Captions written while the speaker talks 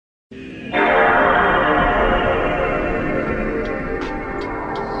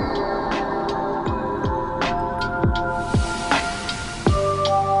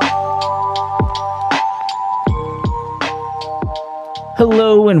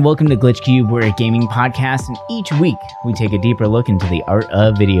and welcome to Glitch Cube. We're a gaming podcast, and each week we take a deeper look into the art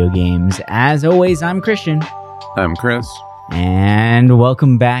of video games. As always, I'm Christian. I'm Chris. And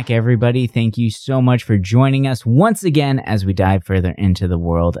welcome back, everybody. Thank you so much for joining us once again as we dive further into the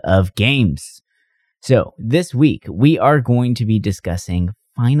world of games. So, this week we are going to be discussing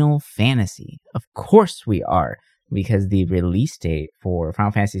Final Fantasy. Of course we are, because the release date for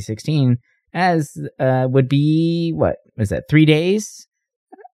Final Fantasy 16 would be, 3 days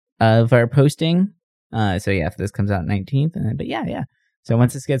of our posting? If this comes out 19th, So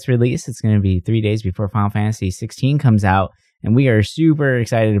once this gets released, it's going to be 3 days before Final Fantasy 16 comes out, and we are super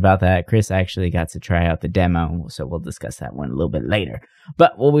excited about that. Chris actually got to try out the demo, so we'll discuss that one a little bit later.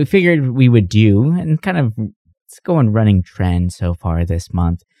 But what we figured we would do, and kind of it's going running trend so far this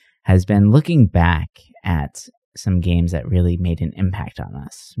month, has been looking back at some games that really made an impact on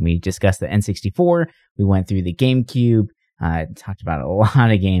us. We discussed the N64, we went through the GameCube, talked about a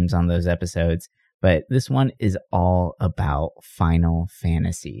lot of games on those episodes, but this one is all about Final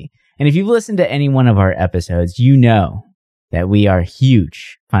Fantasy. And if you've listened to any one of our episodes, you know that we are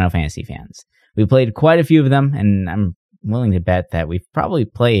huge Final Fantasy fans. We played quite a few of them, and I'm willing to bet that we've probably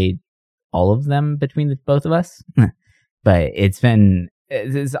played all of them between the both of us. But it's an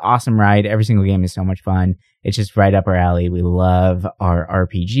awesome ride. Every single game is so much fun. It's just right up our alley. We love our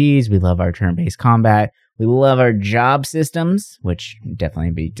RPGs. We love our turn-based combat. We love our job systems, which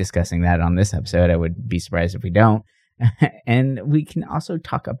definitely be discussing that on this episode. I would be surprised if we don't. And we can also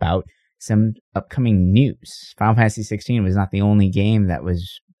talk about some upcoming news. Final Fantasy 16 was not the only game that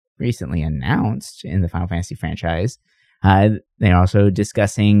was recently announced in the Final Fantasy franchise. They're also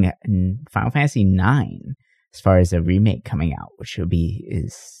discussing Final Fantasy 9 as far as a remake coming out, which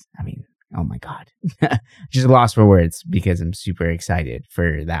oh my God. Just lost for words because I'm super excited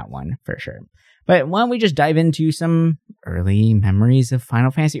for that one for sure. But why don't we just dive into some early memories of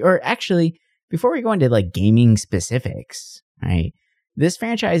Final Fantasy? Or actually, before we go into gaming specifics, right? This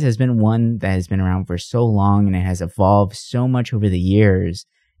franchise has been one that has been around for so long, and it has evolved so much over the years.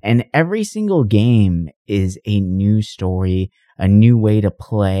 And every single game is a new story, a new way to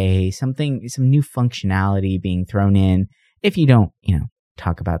play, some new functionality being thrown in. If you don't,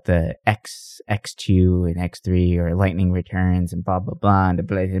 talk about the X2 and X3 or Lightning Returns and blah, blah, blah, and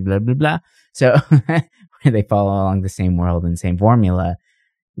blah, blah, blah, blah, blah. So they follow along the same world and same formula.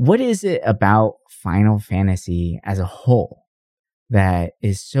 What is it about Final Fantasy as a whole that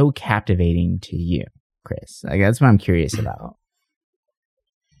is so captivating to you, Chris? That's what I'm curious about.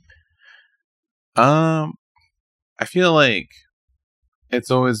 I feel like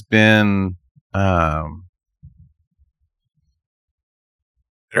it's always been,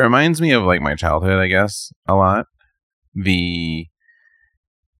 it reminds me of my childhood, I guess, a lot. The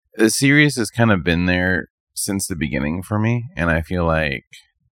series has kind of been there since the beginning for me, and I feel like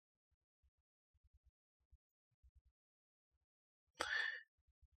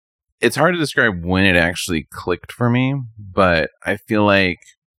it's hard to describe when it actually clicked for me, but I feel like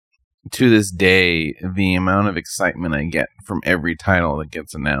to this day, the amount of excitement I get from every title that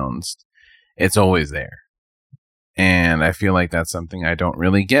gets announced, it's always there. And I feel like that's something I don't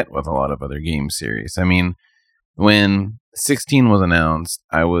really get with a lot of other game series. I mean, when 16 was announced,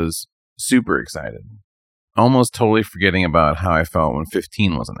 I was super excited, almost totally forgetting about how I felt when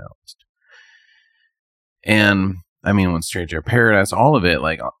 15 was announced. And when Stranger of Paradise, all of it,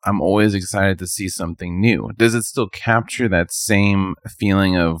 I'm always excited to see something new. Does it still capture that same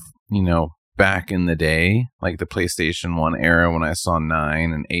feeling of, back in the day, like the PlayStation 1 era when I saw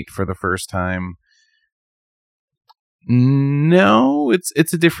 9 and 8 for the first time? No,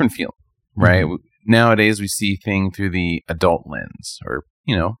 it's a different feeling, right? Mm-hmm. Nowadays, we see things through the adult lens, or,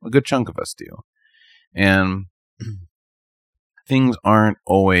 a good chunk of us do. And things aren't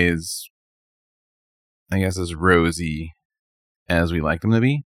always, I guess, as rosy as we like them to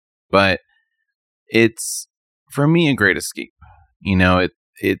be, but it's, for me, a great escape.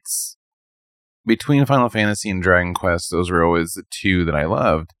 It's between Final Fantasy and Dragon Quest, those were always the two that I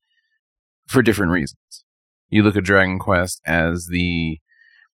loved for different reasons. You look at Dragon Quest as the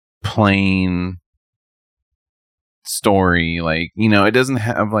plain story, it doesn't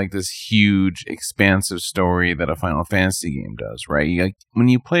have this huge expansive story that a Final Fantasy game does, right? When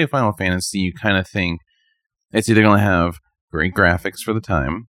you play a Final Fantasy, you kind of think it's either going to have great graphics for the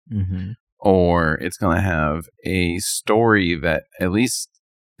time, mm-hmm. or it's going to have a story that at least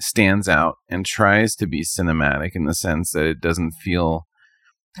stands out and tries to be cinematic in the sense that it doesn't feel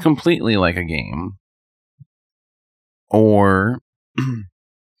completely like a game, or it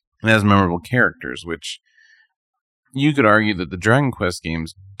has memorable characters, which you could argue that the Dragon Quest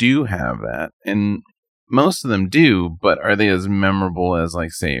games do have that. And most of them do, but are they as memorable as,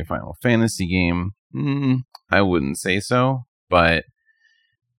 like, say, a Final Fantasy game? I wouldn't say so, but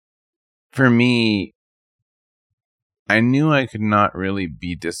for me, I knew I could not really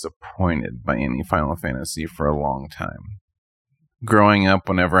be disappointed by any Final Fantasy for a long time. Growing up,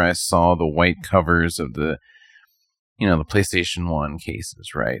 whenever I saw the white covers of the PlayStation 1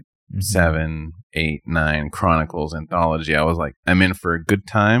 cases, right? 7, 8, 9, Chronicles, Anthology, I was like, I'm in for a good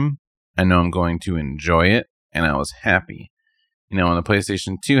time. I know I'm going to enjoy it, and I was happy. When the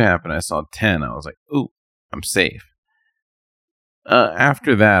PlayStation 2 happened, I saw 10. I was like, ooh, I'm safe.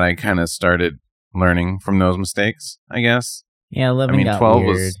 After that, I kind of started learning from those mistakes, I guess. Yeah, 11 got 12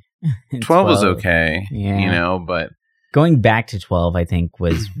 weird. 12 was okay, yeah. But going back to 12, I think,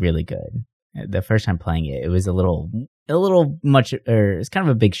 was really good. The first time playing it, it was a little much, or it's kind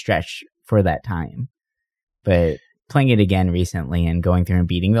of a big stretch for that time. But playing it again recently and going through and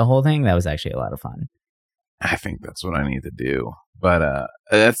beating the whole thing, that was actually a lot of fun. I think that's what I need to do. But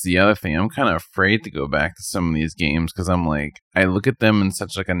that's the other thing. I'm kind of afraid to go back to some of these games because I'm like, I look at them in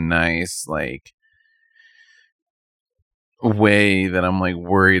such like a nice, like, way that I'm like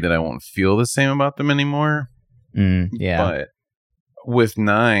worried that I won't feel the same about them anymore. Yeah. But with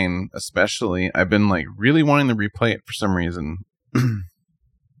 9 especially, I've been like really wanting to replay it for some reason.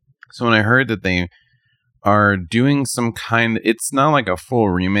 So when I heard that they are doing some it's not like a full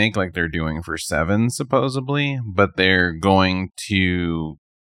remake like they're doing for 7 supposedly, but they're going to,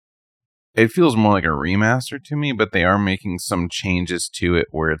 it feels more like a remaster to me, but they are making some changes to it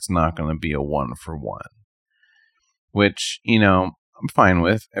where it's not going to be a 1-for-1. Which, I'm fine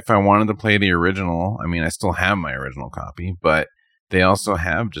with. If I wanted to play the original, I still have my original copy, but they also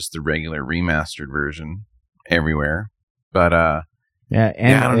have just the regular remastered version everywhere. But, yeah,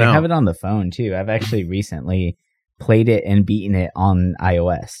 and they have it on the phone, too. I've actually recently played it and beaten it on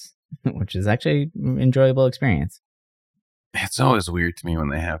iOS, which is actually an enjoyable experience. It's always weird to me when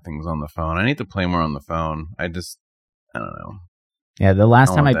they have things on the phone. I need to play more on the phone. I don't know. Yeah, the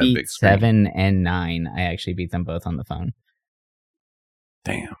last time I beat 7 and 9, I actually beat them both on the phone.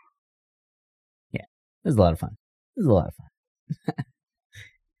 Damn. Yeah, it was a lot of fun.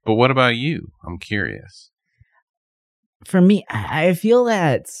 But what about you? I'm curious. For me, I feel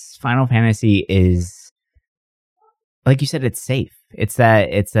that Final Fantasy is, like you said, it's safe. It's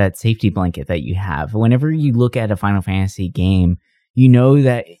that safety blanket that you have. Whenever you look at a Final Fantasy game, you know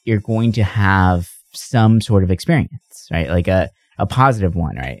that you're going to have some sort of experience, right? Like a positive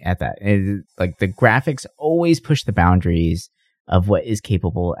one, right? At that, like the graphics always push the boundaries of what is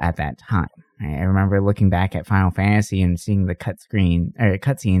capable at that time. Right? I remember looking back at Final Fantasy and seeing the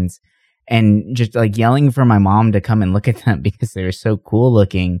cutscenes, and just like yelling for my mom to come and look at them because they were so cool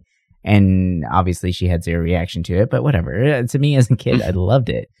looking. And obviously she had zero reaction to it, but whatever. To me as a kid, I loved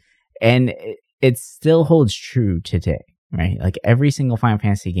it. And it still holds true today, right? Like every single Final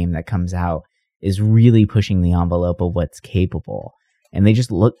Fantasy game that comes out is really pushing the envelope of what's capable. And they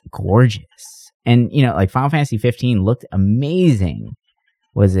just look gorgeous. And, like Final Fantasy 15 looked amazing.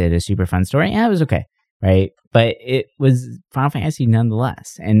 Was it a super fun story? Yeah, it was okay, right? But it was Final Fantasy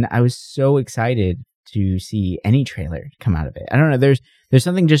nonetheless. And I was so excited to see any trailer come out of it. I don't know. There's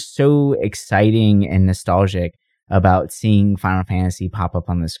something just so exciting and nostalgic about seeing Final Fantasy pop up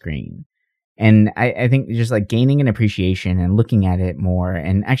on the screen. And I think just like gaining an appreciation and looking at it more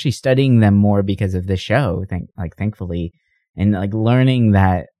and actually studying them more because of this show, thankfully, and like learning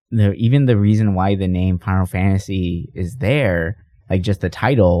that even the reason why the name Final Fantasy is there, like just the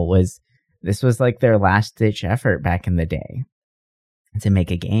title this was like their last ditch effort back in the day to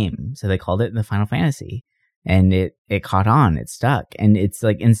make a game. So they called it the Final Fantasy, and it caught on, it stuck, and it's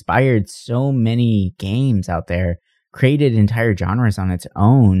like inspired so many games out there, created entire genres on its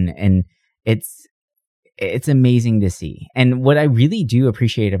own, and it's amazing to see. And what I really do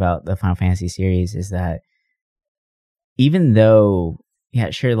appreciate about the Final Fantasy series is that even though, yeah,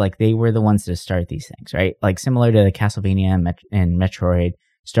 sure, like they were the ones to start these things, right? Like similar to the Castlevania and Metroid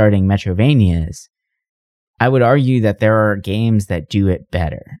starting Metrovanias, I would argue that there are games that do it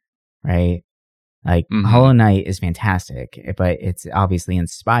better, right? Like Hollow Knight is fantastic, but it's obviously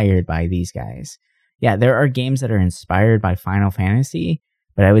inspired by these guys. Yeah, there are games that are inspired by Final Fantasy,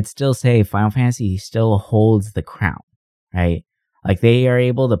 but I would still say Final Fantasy still holds the crown, right? Like they are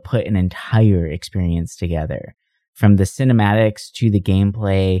able to put an entire experience together, from the cinematics to the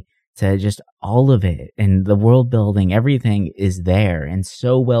gameplay to just all of it, and the world building, everything is there and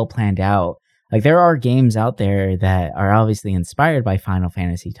so well planned out. Like there are games out there that are obviously inspired by Final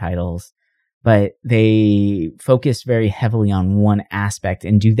Fantasy titles, but they focus very heavily on one aspect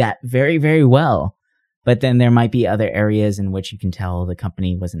and do that very, very well. But then there might be other areas in which you can tell the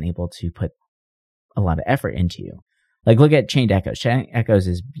company wasn't able to put a lot of effort into. Like, look at Chained Echoes. Chained Echoes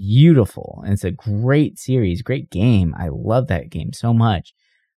is beautiful, and it's a great series, great game. I love that game so much.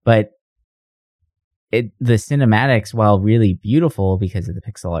 But the cinematics, while really beautiful because of the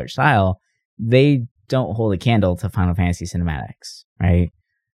pixel art style, they don't hold a candle to Final Fantasy cinematics, right?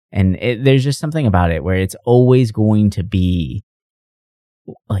 And there's just something about it where it's always going to be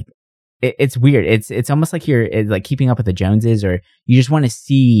like, it's weird. It's almost like you're like keeping up with the Joneses, or you just want to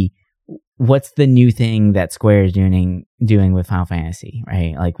see what's the new thing that Square is doing with Final Fantasy,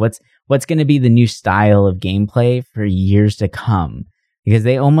 right? Like what's going to be the new style of gameplay for years to come, because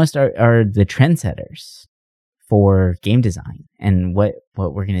they almost are the trendsetters for game design and what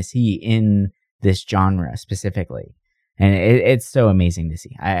we're going to see in this genre specifically. And it's so amazing to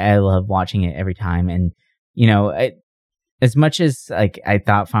see. I love watching it every time. And, you know, as much as like I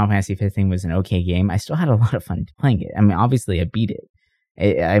thought Final Fantasy 15 was an okay game, I still had a lot of fun playing it. I mean, obviously I beat it.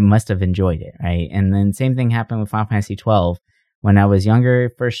 I must have enjoyed it, right? And then same thing happened with Final Fantasy 12. When I was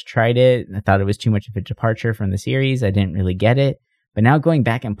younger, first tried it, I thought it was too much of a departure from the series. I didn't really get it. But now going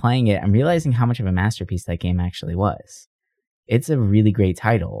back and playing it, I'm realizing how much of a masterpiece that game actually was. It's a really great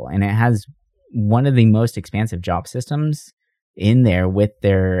title, and it has one of the most expansive job systems in there with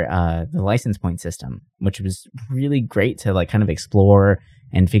their the license point system, which was really great to like kind of explore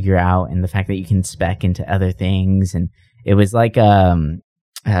and figure out, and the fact that you can spec into other things. And it was like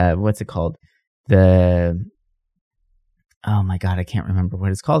what's it called? Oh my god, I can't remember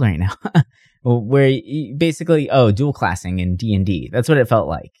what it's called right now. Where you basically dual classing in D&D. That's what it felt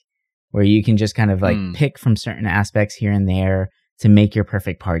like, where you can just kind of like pick from certain aspects here and there to make your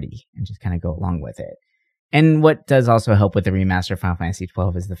perfect party and just kind of go along with it. And what does also help with the remaster of Final Fantasy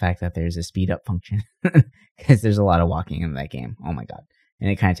 12 is the fact that there's a speed up function, because there's a lot of walking in that game. Oh my god.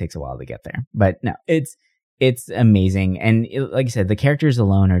 And it kind of takes a while to get there. But no, it's amazing. And like I said, the characters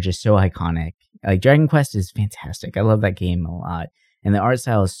alone are just so iconic. Like Dragon Quest is fantastic. I love that game a lot. And the art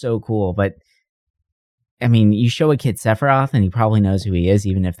style is so cool. But I mean, you show a kid Sephiroth and he probably knows who he is,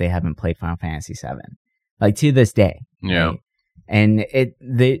 even if they haven't played Final Fantasy 7. Like to this day. Yeah. Right? And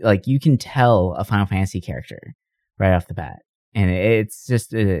like you can tell a Final Fantasy character right off the bat. And it's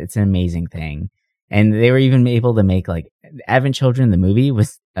just, it's an amazing thing. And they were even able to make like Advent Children, the movie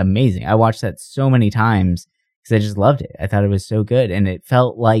was amazing. I watched that so many times because I just loved it. I thought it was so good. And it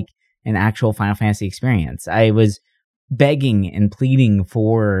felt like an actual Final Fantasy experience. I was begging and pleading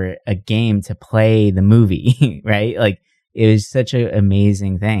for a game to play the movie, right? Like it was such an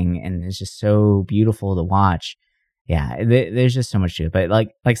amazing thing, and it's just so beautiful to watch. Yeah, there's just so much to it. But like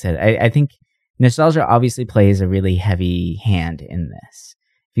I said, I think nostalgia obviously plays a really heavy hand in this.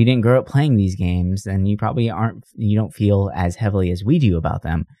 If you didn't grow up playing these games, then you probably you don't feel as heavily as we do about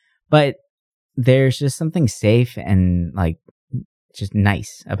them. But there's just something safe and like just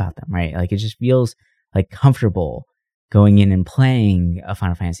nice about them, right? Like it just feels like comfortable going in and playing a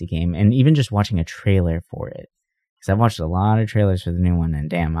Final Fantasy game, and even just watching a trailer for it. Because I've watched a lot of trailers for the new one, and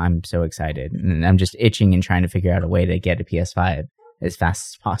damn, I'm so excited. And I'm just itching and trying to figure out a way to get a PS5 as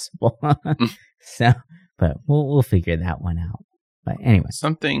fast as possible. So, but we'll figure that one out. But anyway.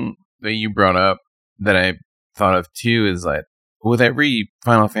 Something that you brought up that I thought of too is that with every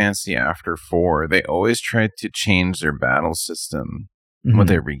Final Fantasy after 4, they always tried to change their battle system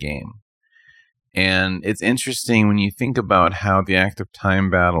with every game. And it's interesting when you think about how the active time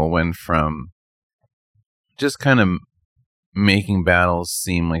battle went from just kind of making battles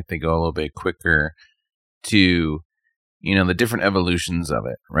seem like they go a little bit quicker to, you know, the different evolutions of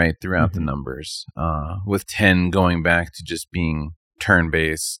it, right, throughout the numbers. With 10 going back to just being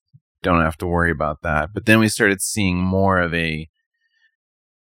turn-based, don't have to worry about that. But then we started seeing more of a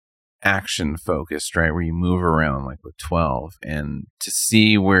action focused, right, where you move around like with 12, and to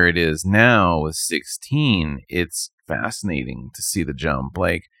see where it is now with 16, it's fascinating to see the jump.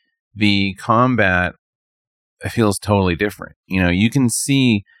 Like the combat feels totally different. You know, you can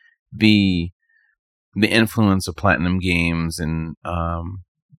see the influence of Platinum Games and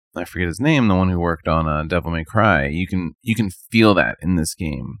I forget his name, the one who worked on Devil May Cry. You can feel that in this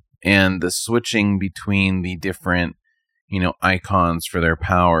game, and the switching between the different, you know, icons for their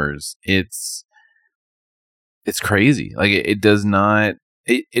powers. It's crazy. Like it does not.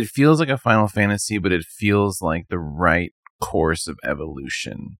 It feels like a Final Fantasy, but it feels like the right course of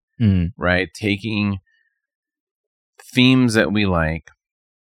evolution. Right, taking themes that we like,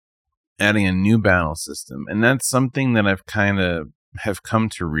 adding a new battle system, and that's something that I've kind of have come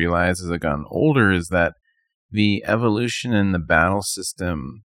to realize as I've gotten older, is that the evolution in the battle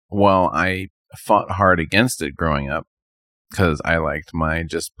system, while I fought hard against it growing up because I liked my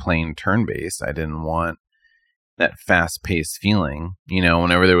just plain turn-based, I didn't want that fast-paced feeling. You know,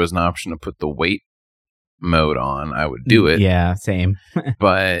 whenever there was an option to put the weight mode on, I would do it. Yeah, same.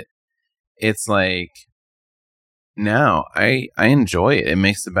 But it's like now I enjoy it. It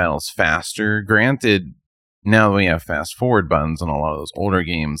makes the battles faster. Granted, now that we have fast forward buttons on a lot of those older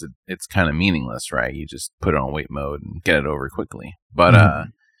games, it's kind of meaningless, right? You just put it on wait mode and get it over quickly. But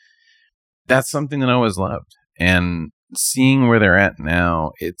that's something that I always loved. And seeing where they're at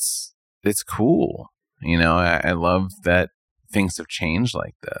now, it's cool. You know, I love that things have changed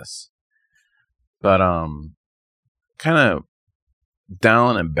like this. But kind of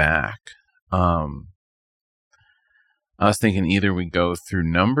dialing it back, I was thinking either we go through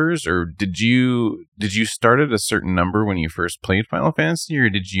numbers, or did you start at a certain number when you first played Final Fantasy, or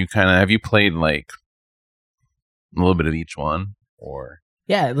did you have you played like a little bit of each one? Or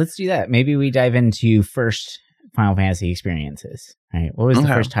yeah, let's do that. Maybe we dive into first Final Fantasy experiences. Right? What was the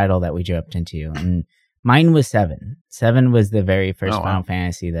first title that we jumped into? And mine was 7. 7 was the very first Final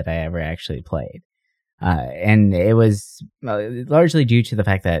Fantasy that I ever actually played. And it was largely due to the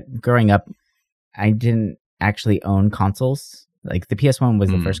fact that growing up, I didn't actually own consoles. Like the PS1 was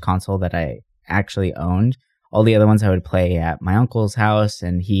the first console that I actually owned. All the other ones I would play at my uncle's house,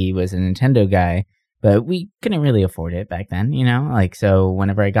 and he was a Nintendo guy, but we couldn't really afford it back then, you know? Like, so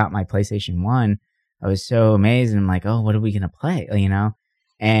whenever I got my PlayStation 1, I was so amazed, and I'm like, oh, what are we going to play? You know?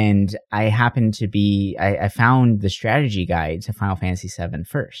 And I happened to be, I found the strategy guide to Final Fantasy VII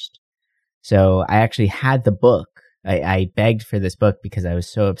first. So I actually had the book. I begged for this book because I was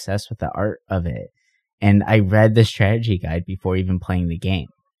so obsessed with the art of it. And I read the strategy guide before even playing the game,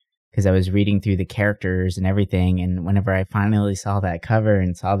 because I was reading through the characters and everything. And whenever I finally saw that cover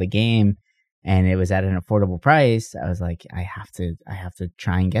and saw the game and it was at an affordable price, I was like, I have to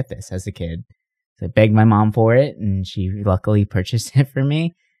try and get this as a kid. So I begged my mom for it, and she luckily purchased it for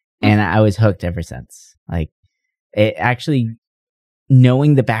me. And I was hooked ever since. Like, it actually,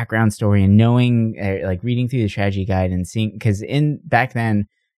 knowing the background story and knowing, like, reading through the strategy guide and seeing, because back then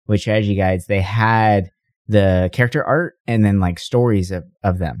with strategy guides, they had the character art and then like stories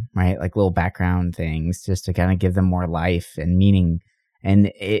of them, right? Like little background things just to kind of give them more life and meaning.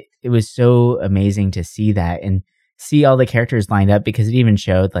 And it was so amazing to see that and see all the characters lined up, because it even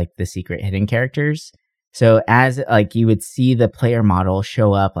showed like the secret hidden characters. So as like you would see the player model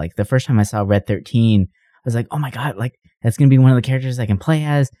show up, like the first time I saw Red 13, I was like, oh my God, like that's going to be one of the characters I can play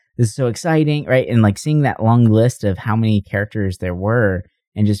as. This is so exciting, right? And like seeing that long list of how many characters there were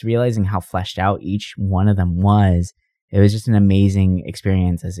and just realizing how fleshed out each one of them was, it was just an amazing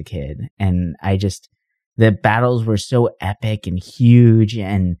experience as a kid. And the battles were so epic and huge,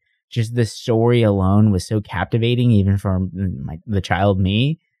 and just the story alone was so captivating, even for the child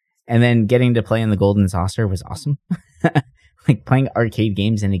me. And then getting to play in the Golden Saucer was awesome. Like playing arcade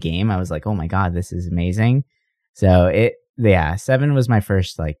games in a game, I was like, oh my God, this is amazing. So 7 was my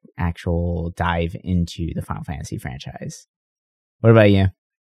first like actual dive into the Final Fantasy franchise. What about you?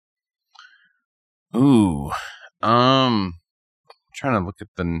 Ooh, trying to look at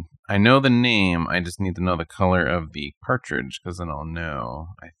I know the name, I just need to know the color of the cartridge, because then I'll know.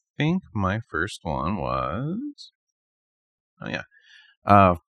 I think my first one was, wait,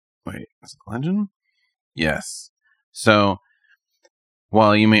 is it Legend? Yes. So,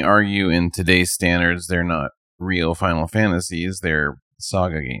 while you may argue in today's standards they're not real Final Fantasies, they're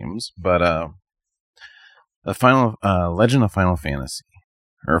Saga games, but the Legend of Final Fantasy,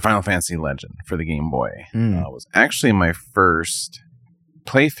 or Final Fantasy Legend for the Game Boy, was actually my first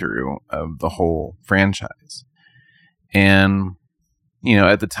playthrough of the whole franchise. And, you know,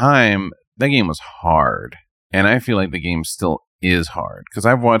 at the time, that game was hard. And I feel like the game still is hard, because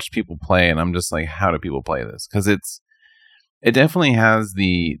I've watched people play and I'm just like, how do people play this? Because it definitely has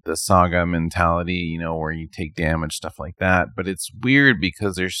the Saga mentality, you know, where you take damage, stuff like that. But it's weird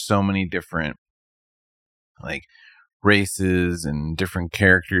because there's so many different like races and different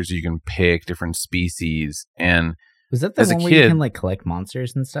characters you can pick, different species. And was that the one where you can like collect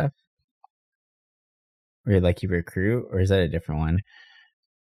monsters and stuff? Or like you recruit, or is that a different one?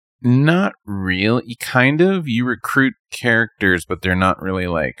 Not really. You recruit characters, but they're not really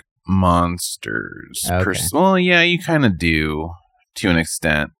like monsters. Okay. Well, yeah, you kind of do to an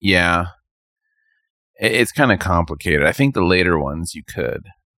extent. Yeah. It's kind of complicated. I think the later ones you could,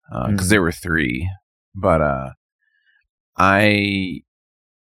 because there were 3. But I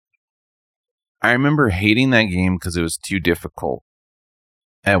remember hating that game because it was too difficult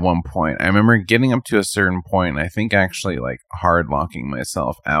at one point. I remember getting up to a certain point, and I think actually like hard locking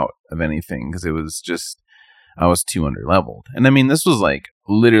myself out of anything, because it was just, I was too underleveled. And I mean, this was like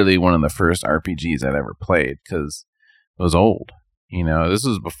literally one of the first RPGs I'd ever played, because it was old. You know, this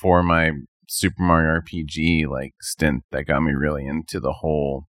was before my Super Mario RPG like stint that got me really into the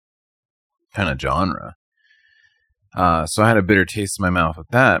whole kind of genre. So I had a bitter taste in my mouth with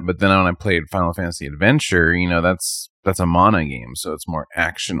that. But then when I played Final Fantasy Adventure, that's a mana game, so it's more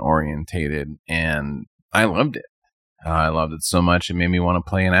action orientated, and I loved it. I loved it so much it made me want to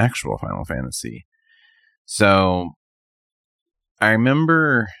play an actual Final Fantasy. So I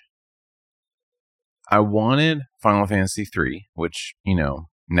remember I wanted Final Fantasy 3, which,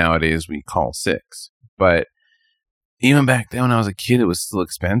 nowadays we call 6. But even back then when I was a kid, it was still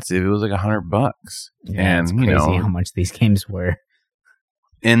expensive. It was like $100. Yeah, and it's crazy how much these games were.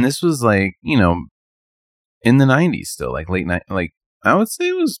 And this was like, in the 90s still, like late night, like I would say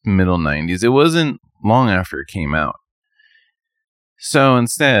it was middle 90s. It wasn't long after it came out. So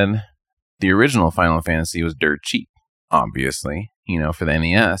instead, the original Final Fantasy was dirt cheap, obviously, for the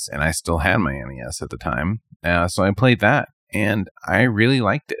NES, and I still had my NES at the time. So I played that, and I really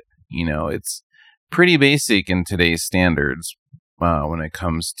liked it. It's pretty basic in today's standards when it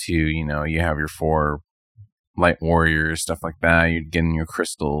comes to, you have your 4 light warriors, stuff like that. You're getting your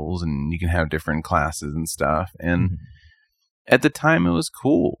crystals, and you can have different classes and stuff. And at the time, it was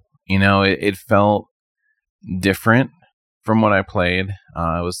cool. It felt different from what I played.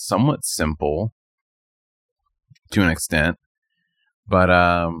 It was somewhat simple to an extent, but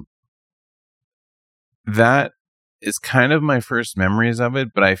that is kind of my first memories of it.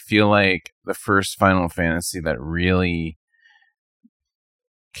 But I feel like the first Final Fantasy that really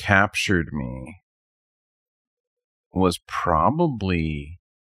captured me was probably,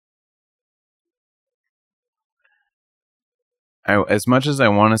 as much as I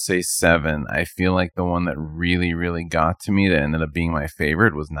want to say 7, I feel like the one that really, really got to me that ended up being my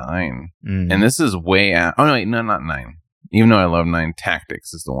favorite was 9. And this is way out. Oh, no, wait, no, not 9. Even though I love 9,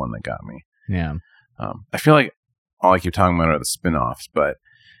 Tactics is the one that got me. Yeah. I feel like all I keep talking about are the spin-offs, but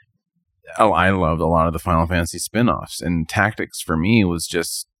I loved a lot of the Final Fantasy spin-offs. And Tactics for me was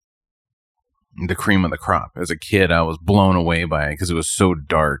just the cream of the crop. As a kid, I was blown away by it because it was so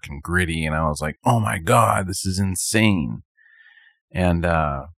dark and gritty. And I was like, oh my God, this is insane. And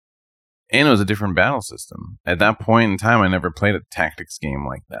it was a different battle system. At that point in time, I never played a tactics game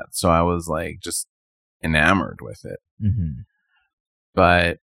like that. So I was like just enamored with it.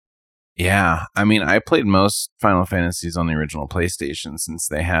 But yeah, I mean, I played most Final Fantasies on the original PlayStation since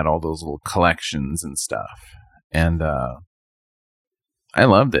they had all those little collections and stuff. And I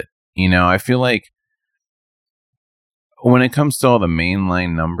loved it. I feel like when it comes to all the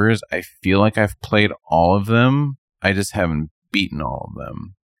mainline numbers, I feel like I've played all of them. I just haven't beaten all of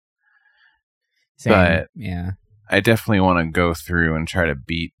them. Same. But yeah, I definitely want to go through and try to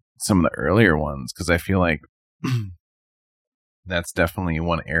beat some of the earlier ones because I feel like that's definitely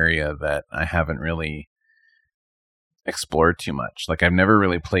one area that I haven't really explored too much. Like I've never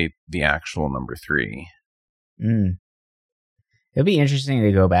really played the actual number 3. It'd be interesting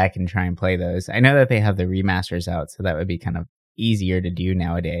to go back and try and play those. I know that they have the remasters out, so that would be kind of easier to do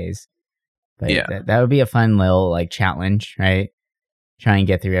nowadays. But yeah, that would be a fun little like challenge, right? Try and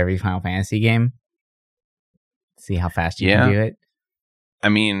get through every Final Fantasy game. See how fast you can do it. I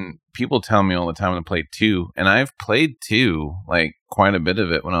mean, people tell me all the time to play 2, and I've played 2, like quite a bit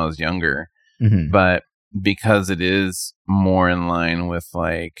of it when I was younger. But because it is more in line with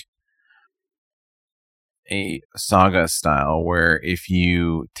like a saga style where if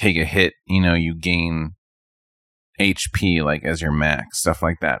you take a hit, you gain HP like as your max, stuff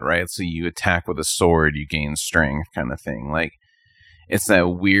like that, right? So you attack with a sword, you gain strength kind of thing. Like it's that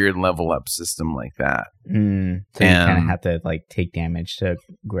weird level up system like that. So you kind of have to like take damage to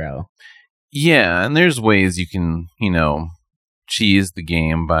grow. Yeah, and there's ways you can, cheese the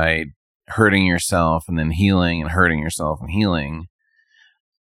game by hurting yourself and then healing and hurting yourself and healing.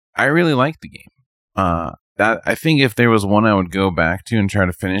 I really like the game. That I think if there was one I would go back to and try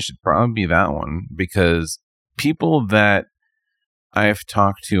to finish, it'd probably be that one, because people that I've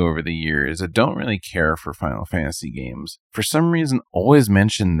talked to over the years that don't really care for Final Fantasy games, for some reason, always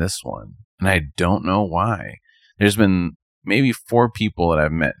mention this one, and I don't know why. There's been maybe 4 people that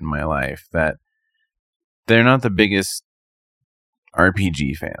I've met in my life that they're not the biggest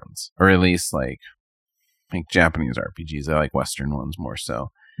RPG fans, or at least like Japanese RPGs. I like Western ones more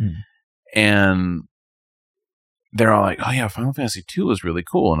so. And they're all like, oh yeah, Final Fantasy 2 was really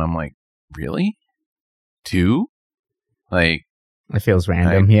cool. And I'm like, really? 2? Like, it feels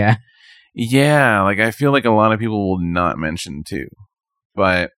random. Yeah. Yeah. Like, I feel like a lot of people will not mention 2,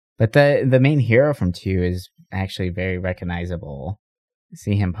 but the main hero from 2 is actually very recognizable. I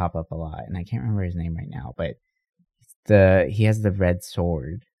see him pop up a lot, and I can't remember his name right now, but he has the red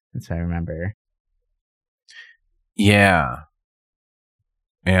sword. That's what I remember. Yeah.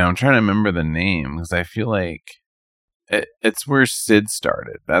 Yeah, I'm trying to remember the name because I feel like it's where Sid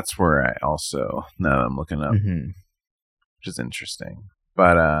started. That's where I also, now that I'm looking up. which is interesting.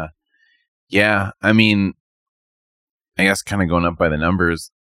 But yeah, I mean, I guess kind of going up by the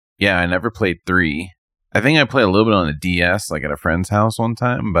numbers. Yeah, I never played 3. I think I played a little bit on the DS, like at a friend's house one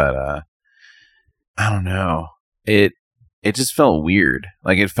time, but I don't know. It just felt weird.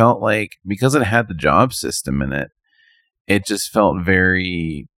 Like it felt like because it had the job system in it, it just felt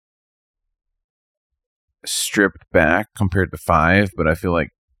very stripped back compared to 5. But I feel like,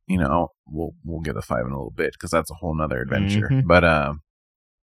 you know, we'll get the 5 in a little bit because that's a whole nother adventure. Mm-hmm. But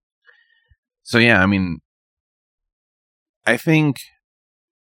so yeah, I mean, I think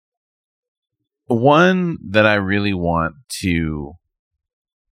one that I really want to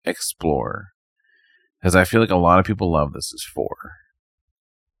explore, because I feel like a lot of people love this, is 4.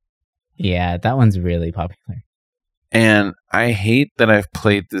 Yeah, that one's really popular. And I hate that I've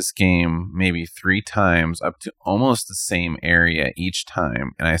played this game maybe 3 times up to almost the same area each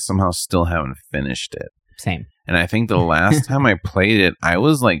time, and I somehow still haven't finished it. Same. And I think the last time I played it, I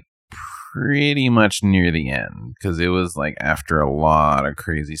was like pretty much near the end, because it was like after a lot of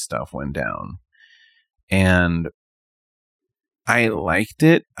crazy stuff went down. And I liked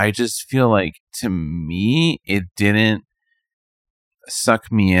it. I just feel like, to me, it didn't suck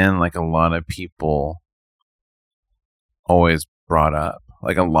me in like a lot of people always brought up.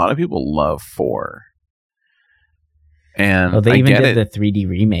 Like a lot of people love 4. And well, they even did it. the 3D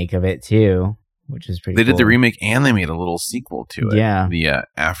remake of it too, which is pretty They cool. did the remake and they made a little sequel to it. Yeah. The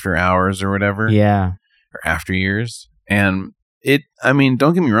After Hours or whatever. Yeah. Or After Years. And I mean,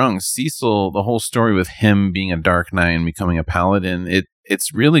 don't get me wrong, Cecil, the whole story with him being a Dark Knight and becoming a paladin,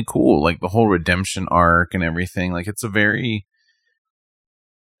 it's really cool. Like the whole redemption arc and everything. Like it's a very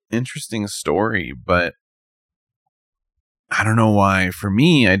interesting story, but I don't know why. For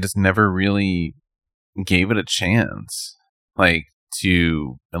me, I just never really gave it a chance, like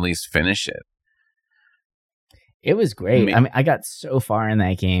to at least finish it. It was great. I mean, I got so far in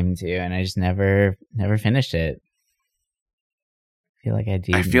that game too, and I just never finished it.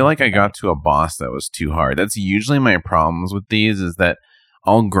 I feel like I got to a boss that was too hard. That's usually my problems with these, is that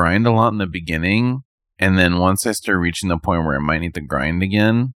I'll grind a lot in the beginning, and then once I start reaching the point where I might need to grind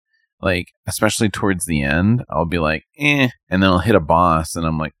again, like especially towards the end, I'll be like, and then I'll hit a boss and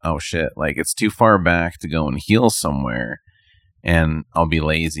I'm like, oh shit, like it's too far back to go and heal somewhere, and I'll be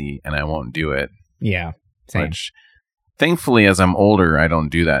lazy and I won't do it. Yeah, same. Which, thankfully, as I'm older, I don't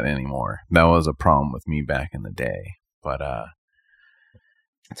do that anymore. That was a problem with me back in the day. But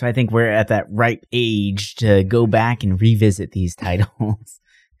so I think we're at that ripe age to go back and revisit these titles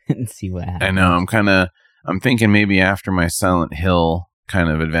and see what happens. I know. I'm thinking maybe after my Silent Hill kind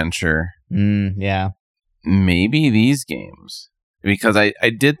of adventure. Yeah. Maybe these games. Because I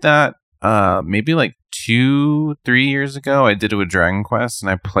did that maybe like 2-3 years ago. I did it with Dragon Quest, and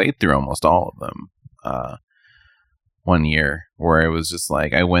I played through almost all of them one year, where it was just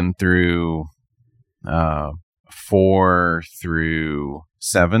like I went through 4 through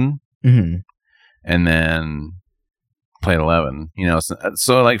 7, mm-hmm. and then played 11. You know,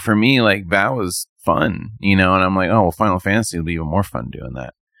 so like for me, like that was fun. You know, and I'm like, oh, well, Final Fantasy will be even more fun doing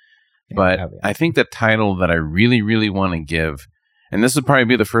that. Yeah, but I think the title that I really, really want to give, and this would probably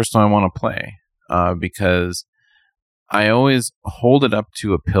be the first one I want to play, because I always hold it up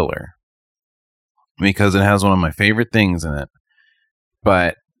to a pillar, because it has one of my favorite things in it.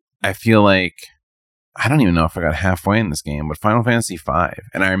 But I feel like, I don't even know if I got halfway in this game, but Final Fantasy V.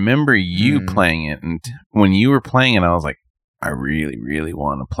 And I remember you playing it, and when you were playing it, I was like, I really, really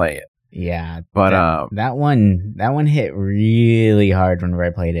want to play it. Yeah. But that one hit really hard whenever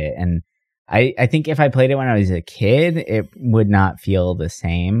I played it. And I think if I played it when I was a kid, it would not feel the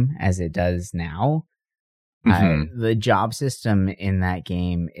same as it does now. Mm-hmm. The job system in that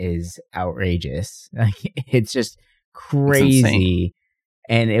game is outrageous. Like, it's just crazy.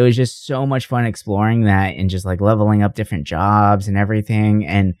 And it was just so much fun exploring that and just like leveling up different jobs and everything.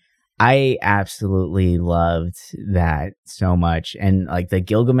 And I absolutely loved that so much. And like the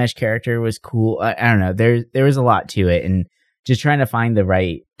Gilgamesh character was cool. I don't know. There was a lot to it, and just trying to find the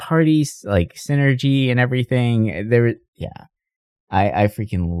right parties, like synergy and everything. I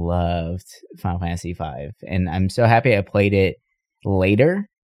freaking loved Final Fantasy V, and I'm so happy I played it later,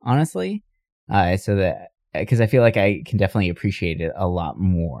 honestly. So that, because I feel like I can definitely appreciate it a lot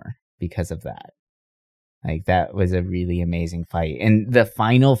more because of that. Like, that was a really amazing fight. And the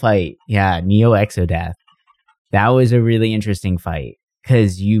final fight, Neo Exodeath, that was a really interesting fight,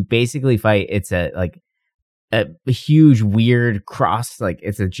 because you basically fight, it's a huge, weird cross, like,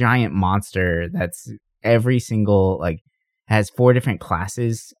 it's a giant monster that's every single, like, has 4 different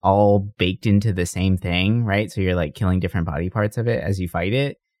classes all baked into the same thing, right? So you're, like, killing different body parts of it as you fight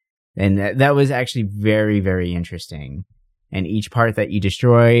it. And that was actually very, very interesting. and each part that you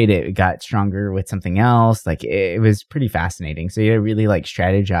destroyed, it got stronger with something else. Like it was pretty fascinating. So you had to really like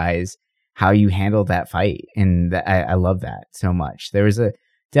strategize how you handled that fight, and I love that so much. There was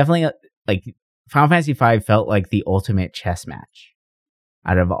definitely like Final Fantasy V felt like the ultimate chess match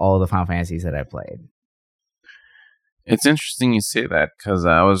out of all the Final Fantasies that I played. It's interesting you say that, because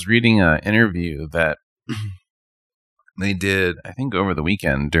I was reading an interview that they did, I think, over the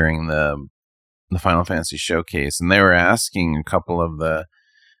weekend during the Final Fantasy showcase, and they were asking a couple of the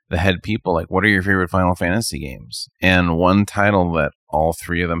head people, like, what are your favorite Final Fantasy games? And one title that all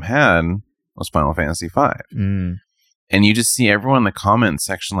three of them had was Final Fantasy V. Mm. And you just see everyone in the comments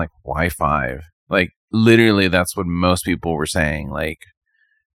section like, why 5? Like, literally, that's what most people were saying. Like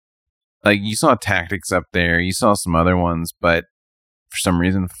you saw Tactics up there, you saw some other ones, but for some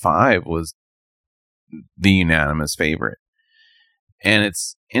reason 5 was the unanimous favorite. And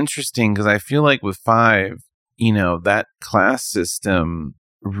it's interesting because I feel like with 5, that class system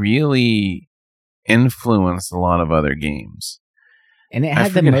really influenced a lot of other games. And it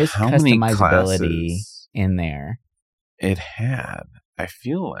had the most customizability in there. It had. I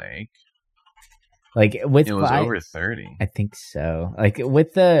feel like with it was 5, over 30. I think so. Like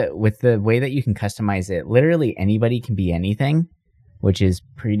with the way that you can customize it, literally anybody can be anything, which is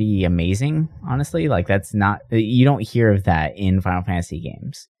pretty amazing, honestly. Like you don't hear of that in Final Fantasy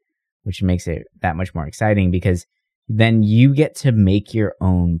games, which makes it that much more exciting because then you get to make your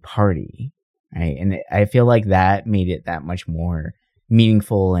own party, right? And I feel like that made it that much more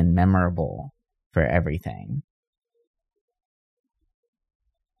meaningful and memorable for everything.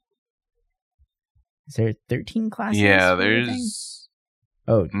 Is there 13 classes? Yeah, there's...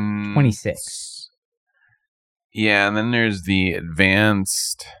 26. Yeah, and then there's the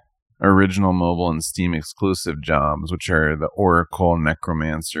advanced original mobile and Steam exclusive jobs, which are the Oracle,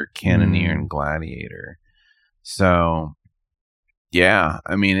 Necromancer, Cannoneer, and Gladiator. So, yeah,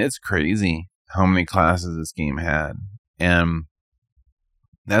 I mean, it's crazy how many classes this game had. And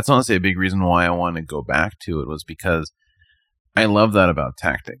that's honestly a big reason why I want to go back to it, was because I love that about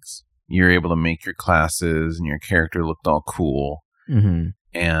Tactics. You're able to make your classes and your character looked all cool. Mm-hmm.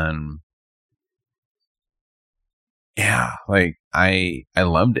 And yeah, like I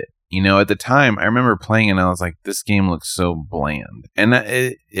loved it. At the time, I remember playing it and I was like, this game looks so bland. And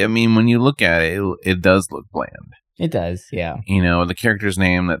I mean, when you look at it, it does look bland. It does, yeah. The character's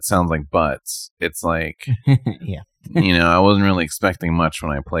name that sounds like butts. It's like, yeah. I wasn't really expecting much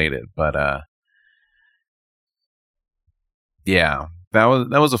when I played it, but yeah, that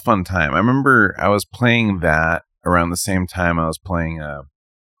was a fun time. I remember I was playing that around the same time I was playing.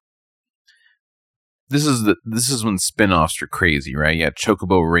 This is when spin-offs were crazy, right? Yeah,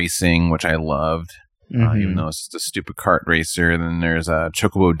 Chocobo Racing, which I loved, even though it's just a stupid kart racer. Then there's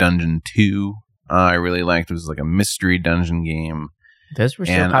Chocobo Dungeon 2. I really liked. It was like a mystery dungeon game. Those were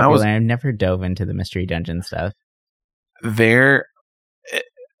so popular. I've never dove into the mystery dungeon stuff. They're,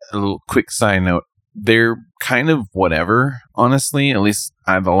 a little quick side note, they're kind of whatever, honestly. At least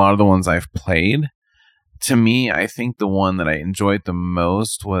a lot of the ones I've played. To me, I think the one that I enjoyed the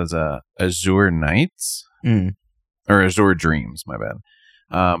most was Azure Nights. Or Azure Dreams, my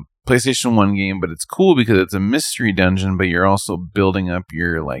bad. PlayStation 1 game, but it's cool because it's a mystery dungeon, but you're also building up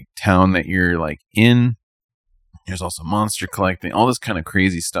your like town that you're like in. There's also monster collecting, all this kind of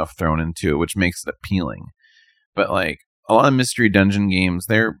crazy stuff thrown into it, which makes it appealing. But like a lot of mystery dungeon games,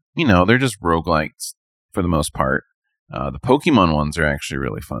 they're just roguelikes for the most part. The Pokemon ones are actually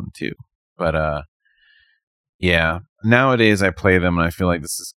really fun too. But yeah, nowadays I play them and I feel like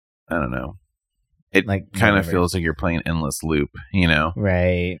this is, I don't know. It like kind of feels like you're playing endless loop,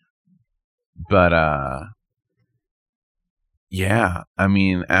 Right. But yeah, I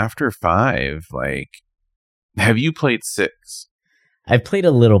mean, after 5, like, have you played 6? I've played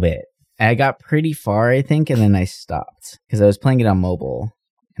a little bit. I got pretty far, I think, and then I stopped because I was playing it on mobile,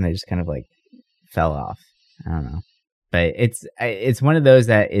 and I just kind of like fell off. I don't know, but it's one of those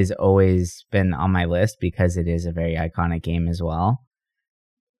that is always been on my list because it is a very iconic game as well.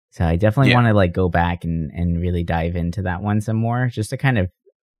 So I definitely want to like go back and really dive into that one some more, just to kind of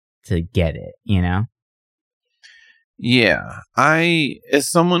to get it, Yeah, as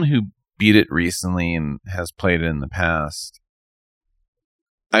someone who beat it recently and has played it in the past,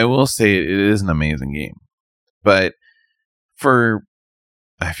 I will say it is an amazing game. But for,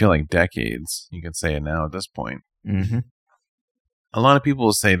 I feel like decades, you could say it now at this point, a lot of people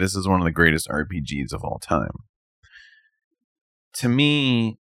will say this is one of the greatest RPGs of all time. To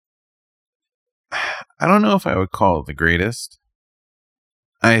me, I don't know if I would call it the greatest.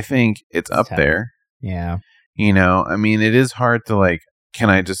 I think it's up there. Yeah. I mean, it is hard to like can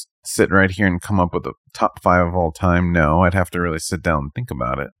I just sit right here and come up with a top 5 of all time? No, I'd have to really sit down and think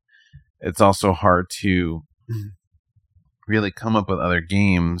about it. It's also hard to really come up with other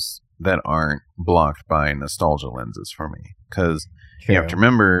games that aren't blocked by nostalgia lenses for me. Because you have to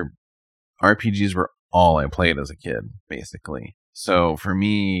remember, RPGs were all I played as a kid, basically. So for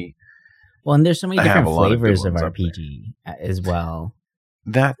me... Well, and there's so many different flavors of RPG as well.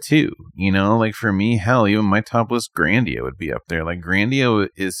 That too, like for me, hell, even my top list, Grandia would be up there. Like Grandia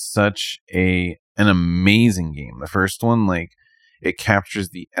is such an amazing game. The first one, like it captures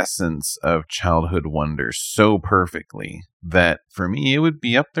the essence of childhood wonder so perfectly that for me, it would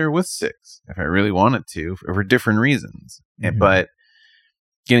be up there with 6 if I really wanted to for different reasons. Mm-hmm. But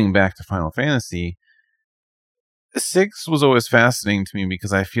getting back to Final Fantasy, 6 was always fascinating to me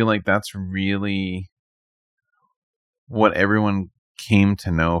because I feel like that's really what everyone came to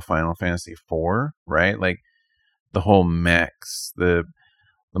know Final Fantasy for, right? Like the whole mechs, the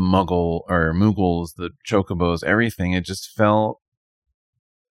Moogles, the Chocobos, everything. It just felt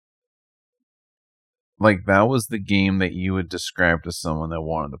like that was the game that you would describe to someone that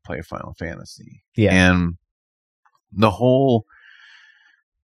wanted to play Final Fantasy. Yeah. And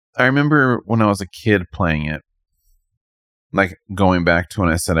I remember when I was a kid playing it, like going back to when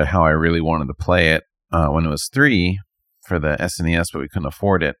I said how I really wanted to play it when it was 3 for the SNES, but we couldn't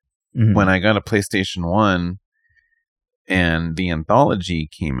afford it. Mm-hmm. When I got a PlayStation 1 and the Anthology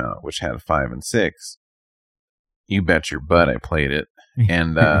came out, which had 5 and 6, you bet your butt I played it.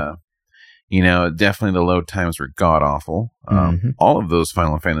 And, definitely the load times were god-awful. All of those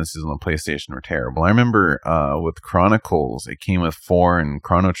Final Fantasies on the PlayStation were terrible. I remember with Chronicles, it came with 4 and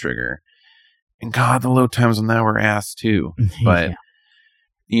Chrono Trigger. And God, the load times on that were ass too. But,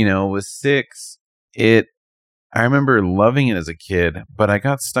 with 6, I remember loving it as a kid, but I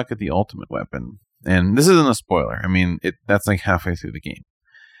got stuck at the ultimate weapon. And this isn't a spoiler. I mean, that's like halfway through the game.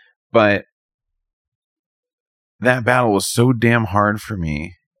 But that battle was so damn hard for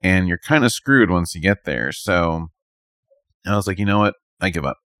me, and you're kind of screwed once you get there. So I was like, you know what? I give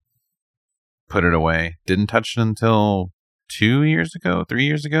up. Put it away. Didn't touch it until 3 years ago,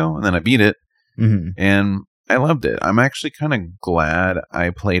 and then I beat it. Mm-hmm. And I loved it. I'm actually kind of glad I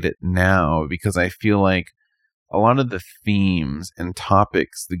played it now because I feel like a lot of the themes and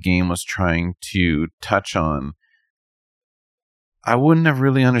topics the game was trying to touch on, I wouldn't have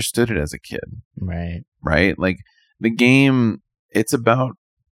really understood it as a kid. Right? Like the game, it's about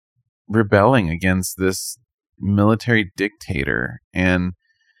rebelling against this military dictator. And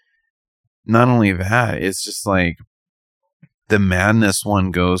not only that, it's just like the madness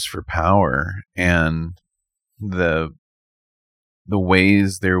one goes for power and the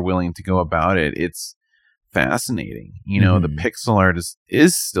ways they're willing to go about it. It's fascinating. The pixel art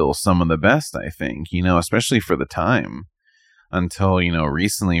is still some of the best, I think, especially for the time, until,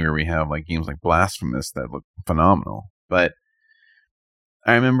 recently where we have like games like Blasphemous that look phenomenal. But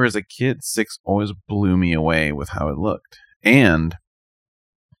I remember as a kid, 6 always blew me away with how it looked. And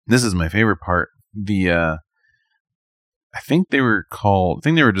this is my favorite part. I think they were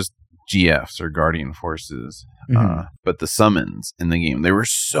just GFs or Guardian Forces, but the summons in the game, there were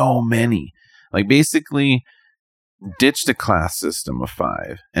so many. Like basically ditch the class system of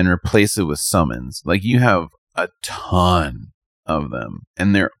 5 and replace it with summons. Like you have a ton of them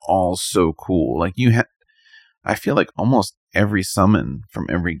and they're all so cool. Like I feel like almost every summon from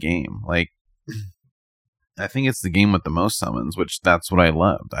every game. Like I think it's the game with the most summons, which that's what I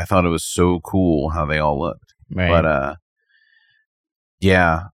loved. I thought it was so cool how they all looked. Right. But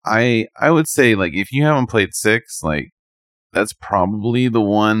yeah, I would say like if you haven't played 6, like that's probably the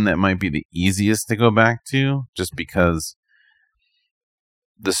one that might be the easiest to go back to, just because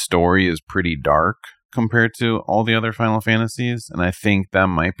the story is pretty dark compared to all the other Final Fantasies, and I think that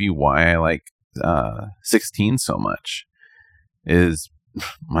might be why I like 16 so much. Is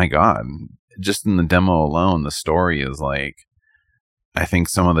my God, just in the demo alone, the story is like, I think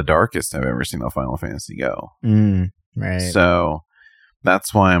some of the darkest I've ever seen a Final Fantasy go. Right. So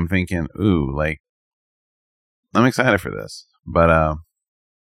that's why I'm thinking, ooh, like, I'm excited for this. But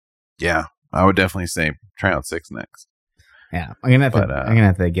yeah, I would definitely say try out 6 next. Yeah, I'm gonna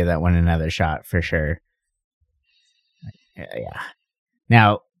have to give that one another shot for sure. Yeah.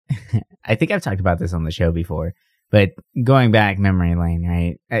 Now, I think I've talked about this on the show before, but going back memory lane,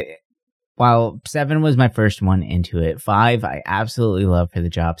 right? While 7 was my first one into it, 5 I absolutely love for the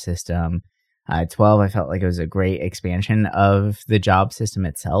job system. 12 I felt like it was a great expansion of the job system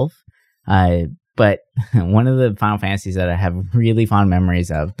itself. But one of the Final Fantasies that I have really fond memories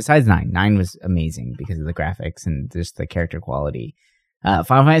of, besides 9 was amazing because of the graphics and just the character quality.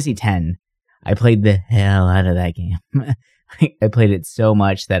 Final Fantasy X, I played the hell out of that game. I played it so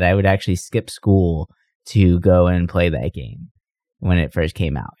much that I would actually skip school to go and play that game when it first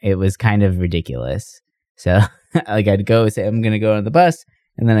came out. It was kind of ridiculous. So like I'd go say, I'm going to go on the bus,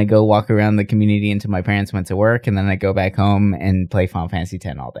 and then I go walk around the community until my parents went to work, and then I go back home and play Final Fantasy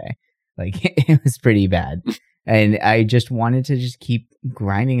X all day. Like it was pretty bad. And I just wanted to just keep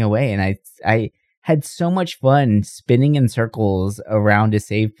grinding away. And I had so much fun spinning in circles around a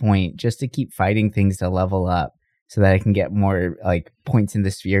save point just to keep fighting things to level up so that I can get more like points in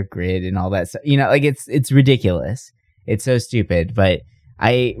the sphere grid and all that stuff. You know, like it's ridiculous. It's so stupid, but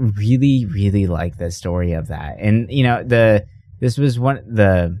I really, really like the story of that. And, you know, this was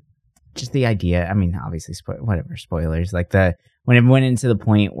just the idea. I mean, obviously, spoilers, like when it went into the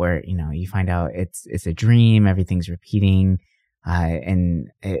point where, you know, you find out it's a dream, everything's repeating, and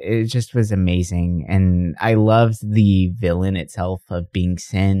it just was amazing. And I loved the villain itself of being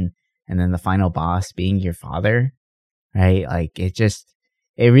Sin, and then the final boss being your father, right? Like it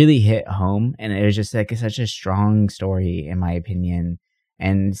really hit home, and it was just like such a strong story, in my opinion.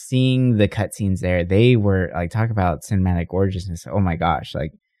 And seeing the cutscenes there, they were like, talk about cinematic gorgeousness. Oh my gosh.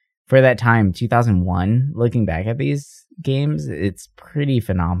 Like for that time, 2001, looking back at these games, it's pretty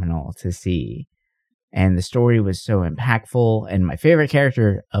phenomenal to see. And the story was so impactful. And my favorite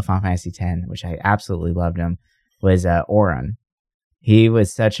character of Final Fantasy X, which I absolutely loved him, was Auron. He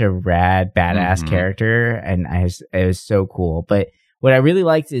was such a rad, badass character. And it was so cool. But what I really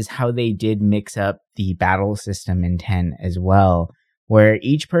liked is how they did mix up the battle system in 10 as well, where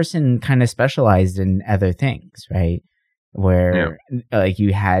each person kind of specialized in other things, right? Where like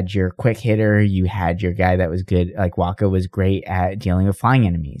you had your quick hitter, you had your guy that was good, like Wakka was great at dealing with flying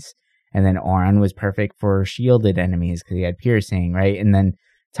enemies. And then Auron was perfect for shielded enemies because he had piercing, right? And then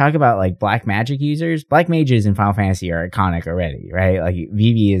talk about like black magic users. Black mages in Final Fantasy are iconic already, right? Like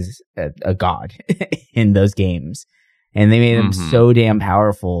Vivi is a god in those games. And they made him so damn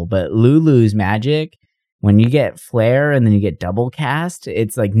powerful. But Lulu's magic, when you get flare and then you get double cast,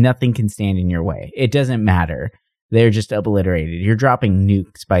 it's like nothing can stand in your way. It doesn't matter. They're just obliterated. You're dropping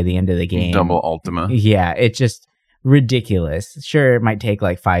nukes by the end of the game. Double Ultima. Yeah, it's just ridiculous. Sure, it might take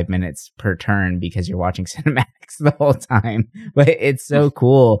like 5 minutes per turn because you're watching cinematics the whole time. But it's so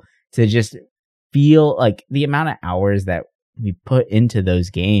cool to just feel like the amount of hours that we put into those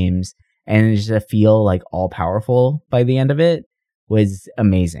games and just to feel like all powerful by the end of it was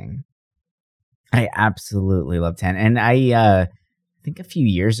amazing. I absolutely love 10. And I think a few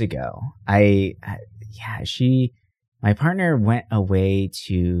years ago, my partner went away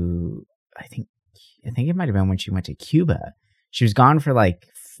to, I think it might have been when she went to Cuba. She was gone for like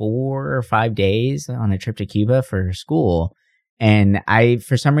 4 or 5 days on a trip to Cuba for school. And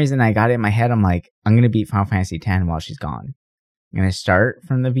for some reason, I got it in my head. I'm like, I'm going to beat Final Fantasy X while she's gone. I'm going to start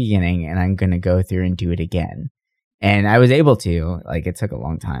from the beginning and I'm going to go through and do it again. And I was able to, like, it took a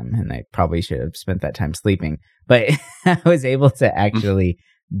long time and I probably should have spent that time sleeping, but I was able to actually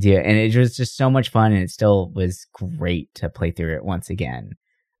do it. And it was just so much fun. And it still was great to play through it once again.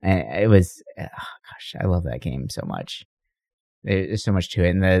 And it was, I love that game so much. There's so much to it.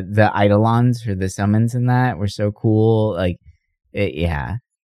 And the Eidolons or the summons in that were so cool. Like,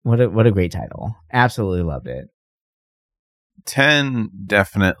 what a great title. Absolutely loved it. 10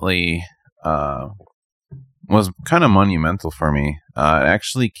 definitely, was kind of monumental for me. It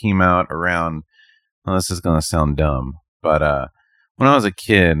actually came out around, well, this is going to sound dumb, but when I was a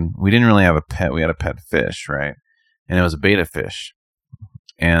kid, we didn't really have a pet. We had a pet fish, right? And it was a beta fish.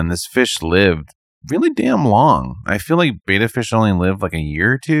 And this fish lived really damn long. I feel like beta fish only lived like a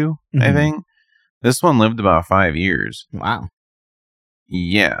year or two, I think. This one lived about 5 years. Wow.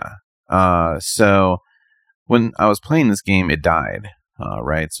 Yeah. So when I was playing this game, it died,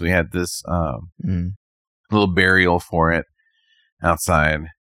 right? So we had this little burial for it outside,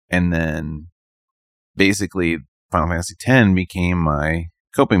 and then basically Final Fantasy X became my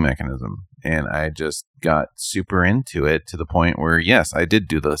coping mechanism, and I just got super into it to the point where, yes, I did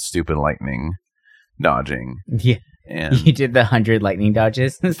do the stupid lightning dodging. Yeah, and you did the 100 lightning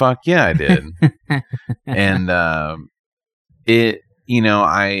dodges. Fuck yeah, I did. And I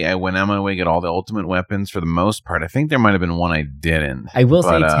went on my way to get all the ultimate weapons for the most part. I think there might have been one I didn't. I will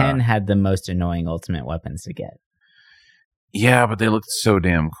say 10 had the most annoying ultimate weapons to get. Yeah, but they looked so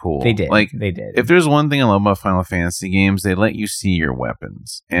damn cool. They did. If there's one thing I love about Final Fantasy games, they let you see your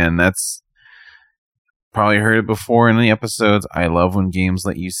weapons. And that's probably heard it before in the episodes. I love when games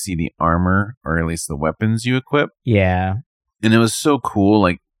let you see the armor, or at least the weapons you equip. Yeah. And it was so cool.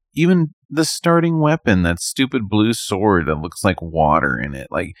 Like, even the starting weapon, that stupid blue sword that looks like water in it.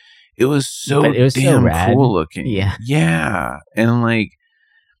 Like, it was so damn cool looking. Yeah. Yeah. And like,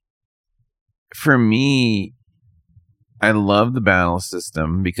 for me, I love the battle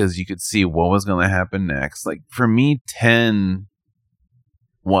system because you could see what was going to happen next. Like for me, 10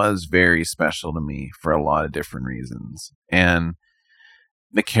 was very special to me for a lot of different reasons. And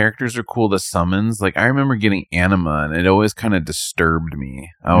the characters are cool. The summons, like I remember getting Anima, and it always kind of disturbed me.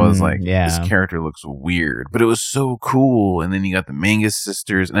 I was like, this character looks weird, but it was so cool. And then you got the Mangus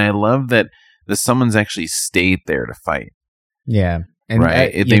sisters, and I love that the summons actually stayed there to fight. Yeah, and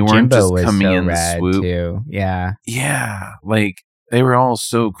right. They weren't Jimbo just coming so in the swoop. Too. Yeah, yeah, like they were all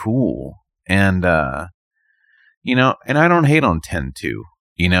so cool, and you know, and I don't hate on 10 too.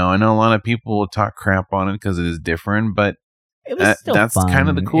 You know, I know a lot of people will talk crap on it because it is different, but it was still that's fun. Kind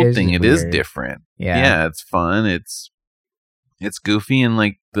of the cool thing. It is different. Yeah, it's fun. It's goofy, and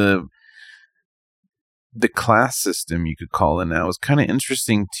like the class system, you could call it now, is kind of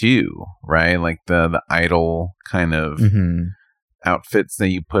interesting too, right? Like the idol kind of outfits that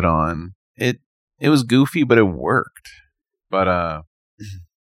you put on. It was goofy, but it worked. But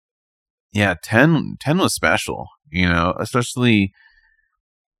yeah, 10 was special, you know, especially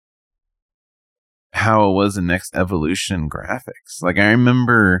how it was in Next Evolution graphics. Like I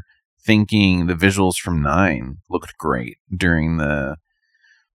remember thinking the visuals from 9 looked great during the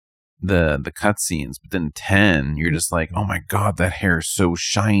cutscenes, but then 10, you're just like, oh my god, that hair is so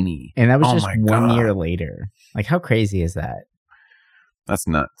shiny. And that was just 1 year later. Like how crazy is that? That's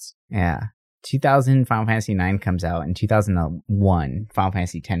nuts. Yeah. 2000 Final Fantasy 9 comes out, and 2001 Final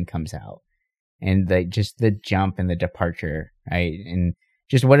Fantasy 10 comes out, and just the jump and the departure, right? And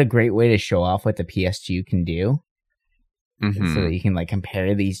just what a great way to show off what the PS2 can do, so that you can like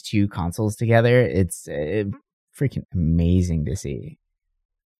compare these two consoles together. It's freaking amazing to see.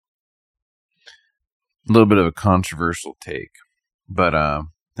 A little bit of a controversial take, but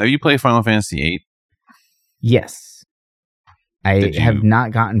have you played Final Fantasy VIII? Yes, I have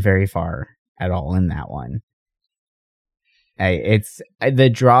not gotten very far at all in that one. The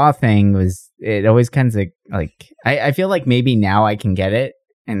draw thing was, it always kind of like I feel like maybe now I can get it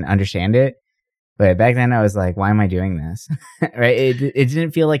and understand it, but back then I was like, why am I doing this? Right? It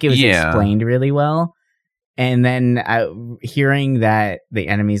didn't feel like it was explained really well. And then hearing that the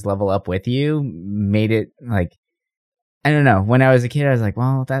enemies level up with you made it like, I don't know. When I was a kid, I was like,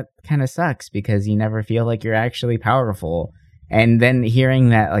 well, that kind of sucks because you never feel like you're actually powerful. And then hearing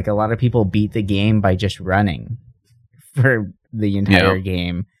that like a lot of people beat the game by just running for the entire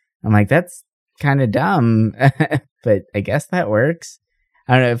game, I'm like, that's kind of dumb, but I guess that works.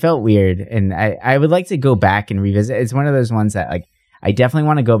 I don't know. It felt weird, and I would like to go back and revisit. It's one of those ones that like I definitely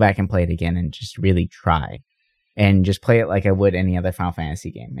want to go back and play it again and just really try and just play it like I would any other Final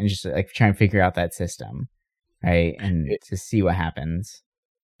Fantasy game, and just like try and figure out that system, right? And to see what happens.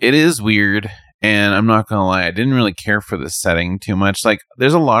 It is weird, and I'm not gonna lie, I didn't really care for the setting too much. Like,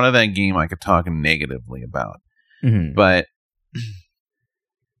 there's a lot of that game I could talk negatively about, but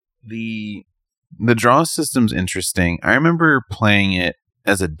the draw system's interesting. I remember playing it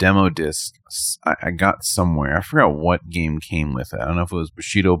as a demo disc. I got somewhere. I forgot what game came with it. I don't know if it was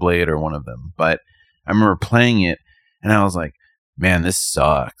Bushido Blade or one of them, but I remember playing it, and I was like, man, this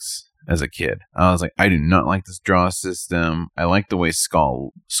sucks. As a kid, I was like, I do not like this draw system. I like the way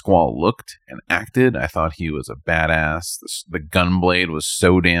Squall looked and acted. I thought he was a badass. The Gunblade was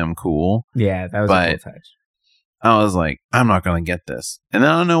so damn cool. Yeah, that was a cool touch. I was like, I'm not going to get this. And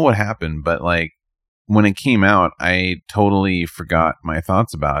I don't know what happened, but like when it came out, I totally forgot my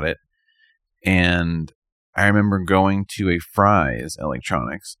thoughts about it. And I remember going to a Fry's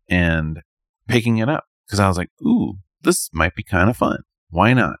Electronics and picking it up because I was like, ooh, this might be kind of fun.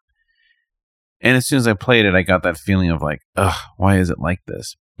 Why not? And as soon as I played it, I got that feeling of like, ugh, why is it like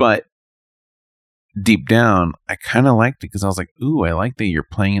this? But deep down, I kind of liked it because I was like, ooh, I like that you're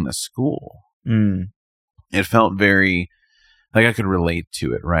playing in a school. It felt very, like I could relate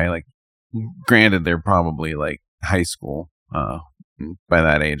to it, right? Like, granted, they're probably like high school. By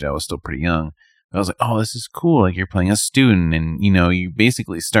that age, I was still pretty young. I was like, oh, this is cool. Like, you're playing a student, and, you know, you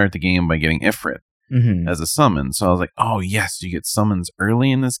basically start the game by getting Ifrit as a summon. So I was like, oh, yes, you get summons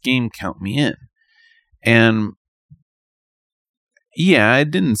early in this game. Count me in. And yeah, it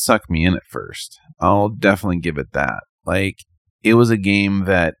didn't suck me in at first. I'll definitely give it that. Like, it was a game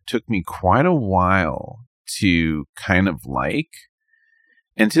that took me quite a while to kind of like.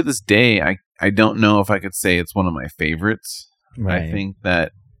 And to this day, I don't know if I could say it's one of my favorites. Right. I think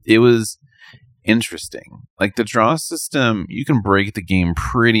that it was interesting. Like, the draw system, you can break the game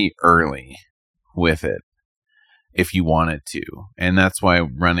pretty early with it if you wanted to. And that's why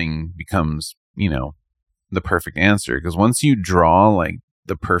running becomes, you know, the perfect answer, because once you draw like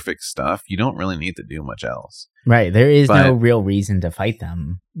the perfect stuff, you don't really need to do much else. Right. There is no real reason to fight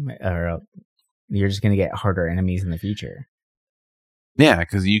them, or you're just going to get harder enemies in the future. Yeah,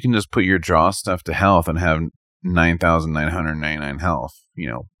 because you can just put your draw stuff to health and have 9,999 health,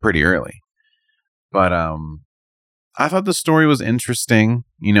 pretty early. But I thought the story was interesting.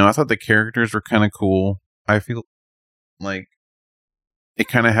 I thought the characters were kind of cool. I feel like it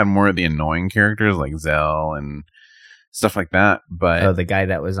kind of had more of the annoying characters like Zell and stuff like that. But the guy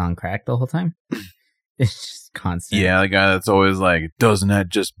that was on crack the whole time? It's just constant. Yeah, the guy that's always like, doesn't that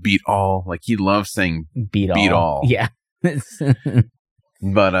just beat all? Like, he loves saying beat all. Yeah.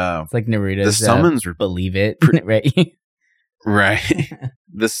 But it's like Naruto's the summons were believe it, right? Right.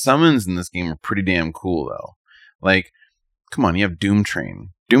 The summons in this game are pretty damn cool, though. Like, come on, you have Doom Train.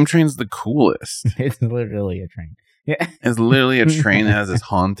 Doom Train's the coolest. It's literally a train. Yeah. It's literally a train that has this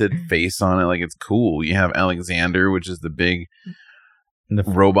haunted face on it. Like, it's cool. You have Alexander, which is the big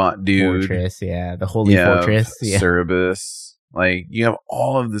robot dude. Fortress, yeah. The Holy Fortress. Yeah. Cerberus. Like, you have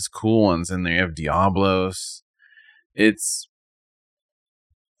all of these cool ones in there. You have Diablos.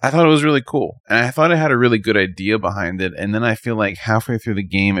 I thought it was really cool. And I thought it had a really good idea behind it. And then I feel like halfway through the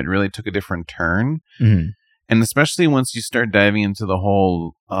game, it really took a different turn. Mm-hmm. And especially once you start diving into the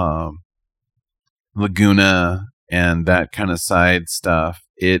whole Laguna and that kind of side stuff,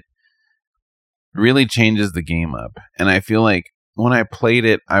 it really changes the game up. And I feel like when I played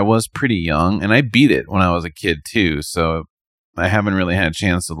it, I was pretty young. And I beat it when I was a kid, too. So I haven't really had a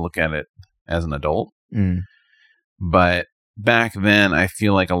chance to look at it as an adult. Mm. But back then, I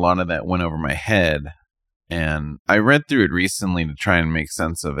feel like a lot of that went over my head. And I read through it recently to try and make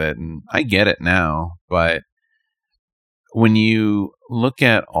sense of it. And I get it now. But when you look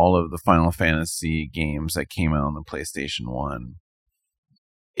at all of the Final Fantasy games that came out on the PlayStation 1,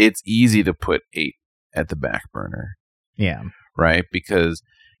 it's easy to put 8 at the back burner. Yeah. Right? Because,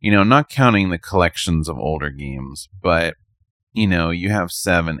 not counting the collections of older games, but, you have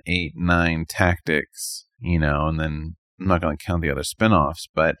 7, 8, 9 Tactics, and then I'm not going to count the other spin-offs,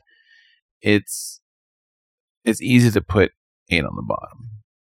 but it's easy to put 8 on the bottom.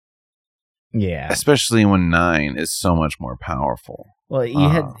 Yeah. Especially when 9 is so much more powerful. Well,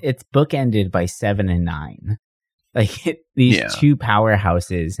 it's bookended by 7 and 9. Like, these two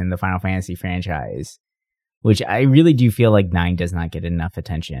powerhouses in the Final Fantasy franchise, which I really do feel like 9 does not get enough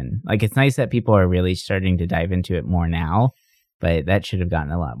attention. Like, it's nice that people are really starting to dive into it more now, but that should have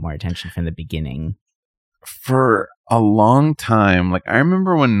gotten a lot more attention from the beginning. For a long time, like, I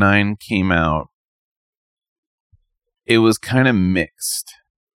remember when 9 came out, it was kind of mixed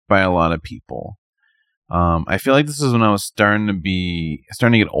by a lot of people. I feel like this is when I was starting to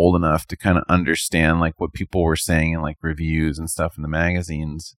get old enough to kind of understand like what people were saying in like reviews and stuff in the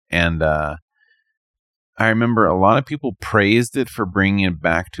magazines. And I remember a lot of people praised it for bringing it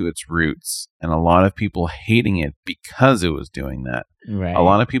back to its roots, and a lot of people hating it because it was doing that. Right. A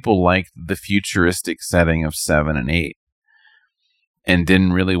lot of people liked the futuristic setting of 7 and 8 and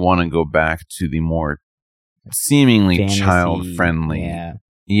didn't really want to go back to the more seemingly fantasy, child-friendly.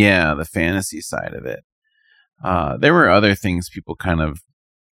 Yeah, the fantasy side of it. There were other things people kind of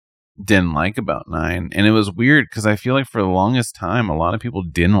didn't like about 9, and it was weird because I feel like for the longest time, a lot of people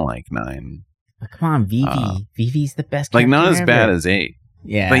didn't like 9. Come on, Vivi. Vivi's the best. Like, not as ever. bad as 8.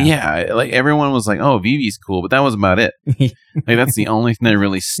 Yeah. But yeah, like everyone was like, oh, Vivi's cool, but that was about it. Like, that's the only thing that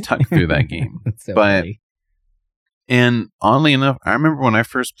really stuck through that game. So funny. And oddly enough, I remember when I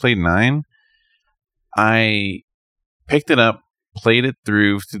first played 9, I picked it up, played it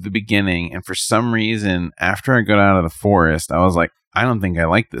through the beginning, and for some reason, after I got out of the forest, I was like, I don't think I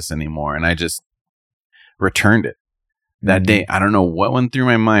like this anymore, and I just returned it. That day, I don't know what went through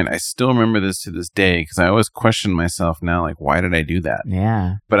my mind. I still remember this to this day because I always question myself now, like, why did I do that?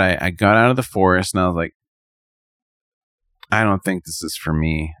 Yeah. But I got out of the forest and I was like, I don't think this is for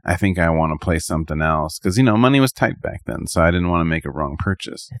me. I think I want to play something else because, money was tight back then. So I didn't want to make a wrong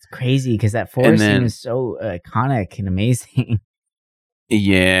purchase. That's crazy because that forest seems so iconic and amazing.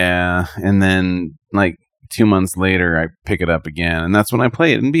 Yeah. And then like 2 months later, I pick it up again. And that's when I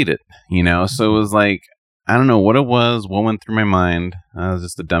play it and beat it, So it was like, I don't know what it was, what went through my mind. I was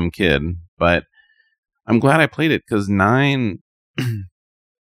just a dumb kid. But I'm glad I played it because 9,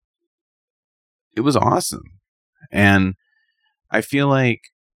 it was awesome. And I feel like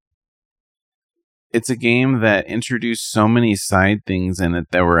it's a game that introduced so many side things in it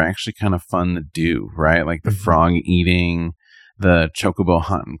that were actually kind of fun to do, right? Like the frog eating, the chocobo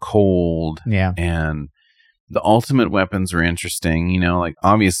hot and cold. Yeah. And the ultimate weapons are interesting. Like,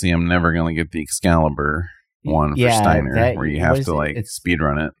 obviously, I'm never going to get the Excalibur one for Steiner, where you have to, like,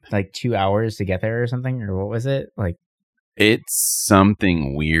 speedrun it. Like 2 hours to get there or something? Or what was it? Like, it's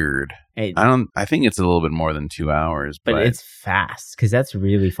something weird. I think it's a little bit more than 2 hours. But it's fast, because that's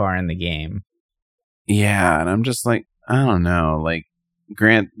really far in the game. Yeah, and I'm just like, I don't know. Like,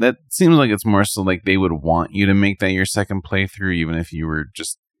 Grant, that seems like it's more so like they would want you to make that your second playthrough, even if you were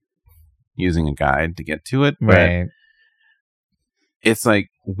just using a guide to get to it. Right. But it's like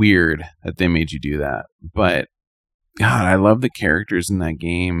weird that they made you do that. But God, I love the characters in that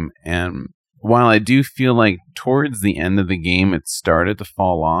game. And while I do feel like towards the end of the game, it started to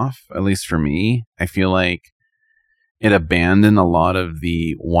fall off, at least for me, I feel like it abandoned a lot of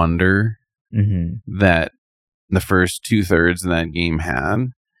the wonder that the first 2/3 of that game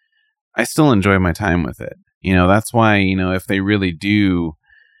had. I still enjoy my time with it. You know, that's why, you know, if they really do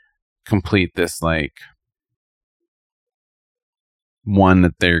complete this, like, one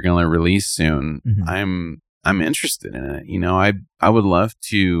that they're going to release soon, I'm interested in it. You know, I would love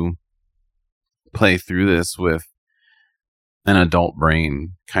to play through this with an adult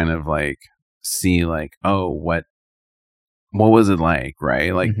brain, kind of like see like, oh, what was it like,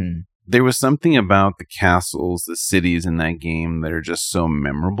 right? Like, there was something about the castles, the cities in that game that are just so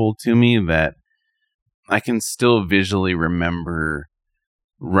memorable to me that I can still visually remember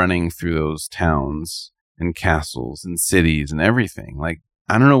running through those towns and castles and cities and everything. Like,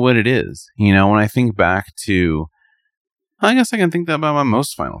 I don't know what it is. You know, when I think back to, I guess I can think that about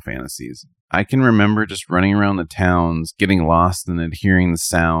most Final Fantasies. I can remember just running around the towns, getting lost in it, hearing the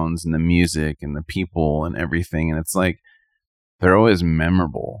sounds and the music and the people and everything. And it's like, they're always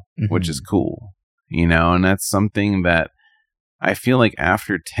memorable, which is cool, you know, and that's something that I feel like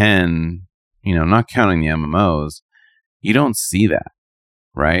after 10, you know, not counting the MMOs, you don't see that,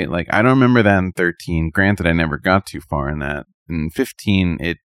 right? Like, I don't remember that in 13. Granted, I never got too far in that. In 15,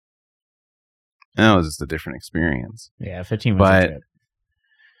 it was just a different experience. Yeah, 15 was a trip.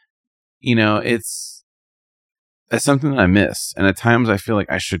 You know, it's something that I miss. And at times I feel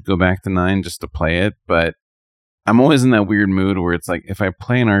like I should go back to 9 just to play it, but I'm always in that weird mood where it's like, if I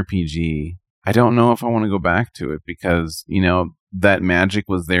play an RPG, I don't know if I want to go back to it because, you know, that magic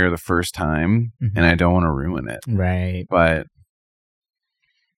was there the first time and I don't want to ruin it. Right. But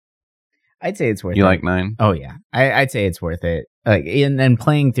I'd say it's worth it. You like 9? Oh, yeah. I'd say it's worth it. Like, and then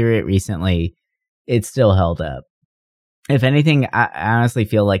playing through it recently, it still held up. If anything, I honestly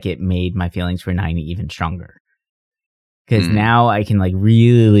feel like it made my feelings for 9 even stronger. Because now I can, like,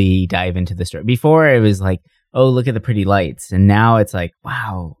 really dive into the story. Before, it was like, oh, look at the pretty lights. And now it's like,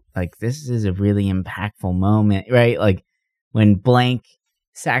 wow, like, this is a really impactful moment, right? Like, when Blank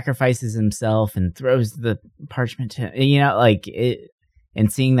sacrifices himself and throws the parchment to, you know, like, it,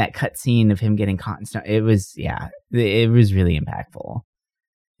 and seeing that cutscene of him getting caught in snow, it was really impactful.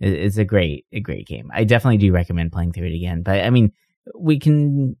 It's a great game. I definitely do recommend playing through it again. But, I mean, we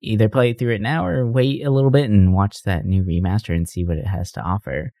can either play through it now or wait a little bit and watch that new remaster and see what it has to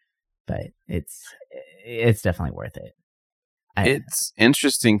offer. But it's definitely worth it. It's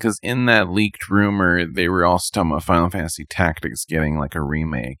interesting because in that leaked rumor, they were also talking about Final Fantasy Tactics getting like a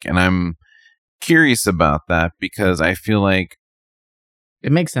remake. And I'm curious about that because I feel like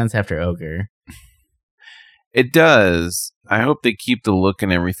it makes sense after Ogre. It does. I hope they keep the look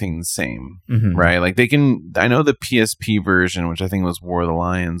and everything the same, right? Like they can, I know the PSP version, which I think was War of the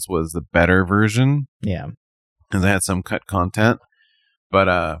Lions, was the better version. Yeah. Because it had some cut content. But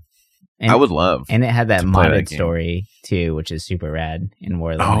I would love. And it had that modded story too, which is super rad in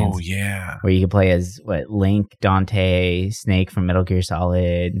War of the Lions. Oh, yeah. Where you could play as Link, Dante, Snake from Metal Gear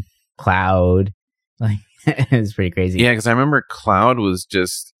Solid, Cloud. Like, it's pretty crazy. Yeah, because I remember Cloud was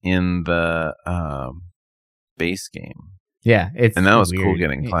just in the base game. Yeah, and that was weird. Cool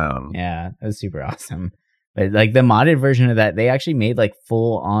getting Cloud. Yeah, that was super awesome. But like the modded version of that, they actually made like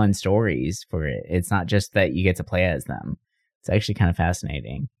full on stories for it. It's not just that you get to play as them. It's actually kind of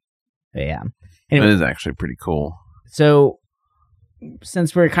fascinating. But yeah, anyway, it is actually pretty cool. So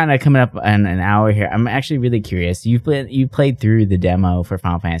since we're kind of coming up on an hour here, I'm actually really curious. You played through the demo for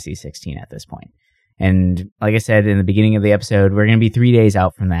Final Fantasy 16 at this point. And like I said in the beginning of the episode, we're going to be 3 days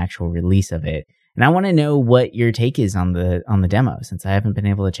out from the actual release of it. And I want to know what your take is on the demo, since I haven't been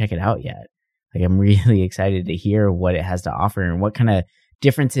able to check it out yet. Like, I'm really excited to hear what it has to offer and what kind of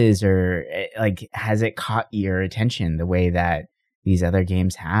differences, or like, has it caught your attention the way that these other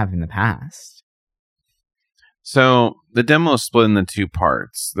games have in the past? So the demo is split into 2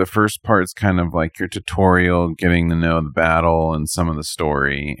 parts. The first part's kind of like your tutorial, getting to know the battle and some of the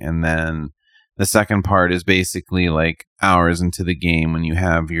story. And then the second part is basically like hours into the game when you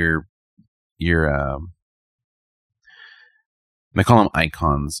have your they call them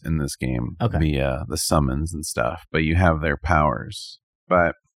icons in this game. Okay. The summons and stuff, but you have their powers.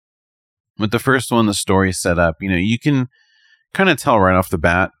 But with the first one, the story set up, you know, you can kind of tell right off the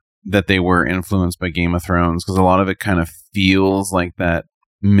bat that they were influenced by Game of Thrones, because a lot of it kind of feels like that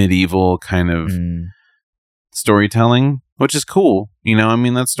medieval kind of storytelling, which is cool. I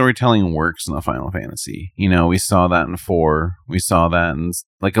mean, that storytelling works in the Final Fantasy. We saw that in 4. We saw that in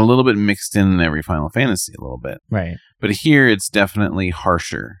like a little bit mixed in every Final Fantasy a little bit. Right. But here it's definitely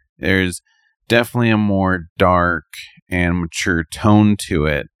harsher. There's definitely a more dark and mature tone to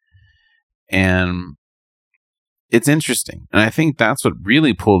it. And it's interesting. And I think that's what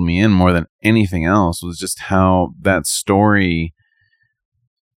really pulled me in more than anything else, was just how that story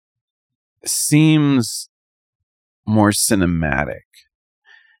seems more cinematic.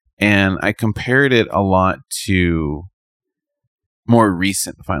 And I compared it a lot to more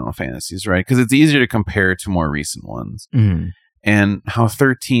recent Final Fantasies, right? Because it's easier to compare to more recent ones. Mm-hmm. And how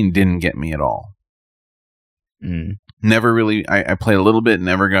 13 didn't get me at all. Mm. Never really, I played a little bit,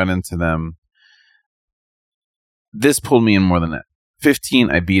 never got into them. This pulled me in more than that.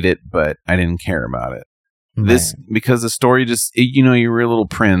 15, I beat it, but I didn't care about it. Right. This, because the story just, you were a little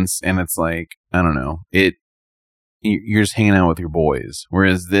prince, and it's like, I don't know, you're just hanging out with your boys.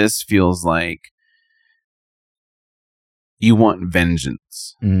 Whereas this feels like you want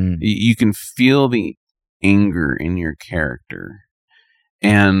vengeance. Mm. You can feel the anger in your character.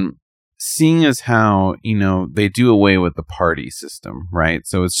 And seeing as how, they do away with the party system, right?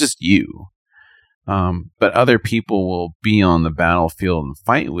 So it's just you. But other people will be on the battlefield and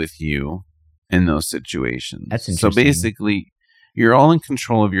fight with you in those situations. That's interesting. So basically, you're all in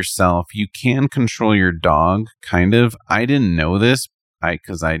control of yourself. You can control your dog, kind of. I didn't know this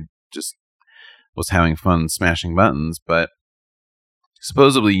because I just was having fun smashing buttons, but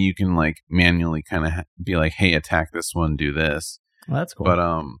supposedly you can like manually kind of be like, hey, attack this one, do this. Well, that's cool. But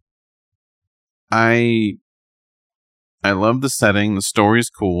I love the setting. The story's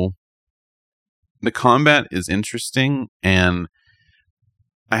cool. The combat is interesting, and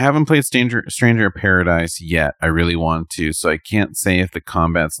I haven't played Stranger of Paradise yet. I really want to, so I can't say if the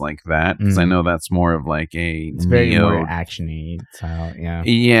combat's like that, because I know that's more of like it's very more action-y style.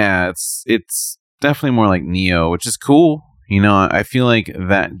 Yeah, it's definitely more like Neo, which is cool. I feel like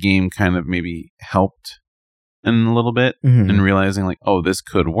that game kind of maybe helped in a little bit and realizing like, oh, this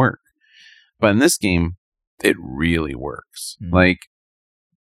could work. But in this game, it really works. Like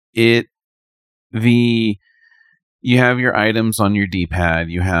you have your items on your D-pad.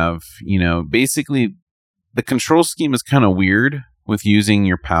 You have, basically the control scheme is kind of weird with using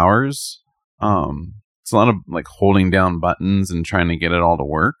your powers. It's a lot of like holding down buttons and trying to get it all to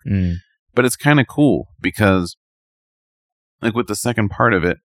work. But it's kind of cool because like with the second part of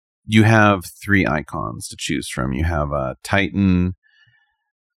it, you have 3 icons to choose from. You have Titan,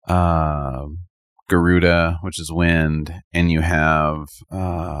 Garuda, which is wind, and you have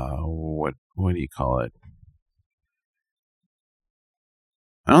what do you call it?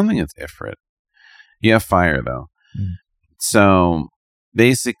 I don't think it's Ifrit. You have fire though. So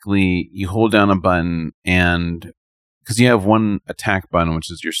basically, you hold down a button, and because you have one attack button, which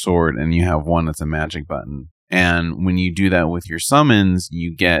is your sword, and you have one that's a magic button. And when you do that with your summons,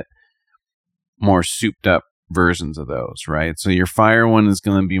 you get more souped up versions of those, right? So your fire one is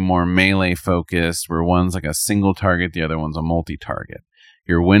going to be more melee focused, where one's like a single target, the other one's a multi-target.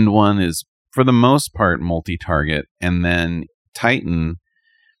 Your wind one is, for the most part, multi-target. And then Titan,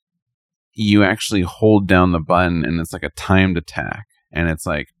 you actually hold down the button, and it's like a timed attack. And it's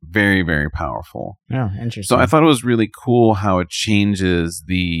like very, very powerful. Oh, interesting. So I thought it was really cool how it changes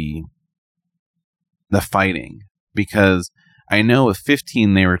the fighting, because I know with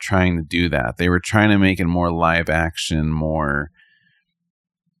 15 they were trying to do that. They were trying to make it more live action, more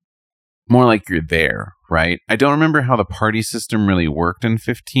like you're there, right? I don't remember how the party system really worked in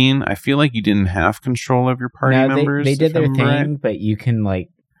 15. I feel like you didn't have control of your party members. They did their thing, right? but you can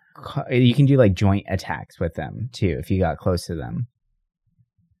do like joint attacks with them too if you got close to them.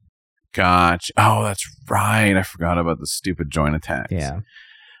 Gotcha. Oh, that's right. I forgot about the stupid joint attacks. Yeah.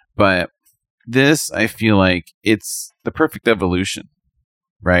 But this, I feel like it's the perfect evolution,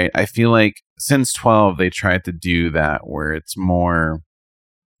 right? I feel like since 12, they tried to do that where it's more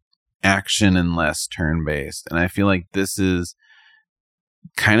action and less turn-based. And I feel like this is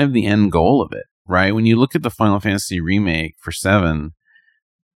kind of the end goal of it, right? When you look at the Final Fantasy remake for 7,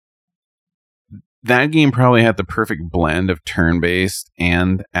 that game probably had the perfect blend of turn-based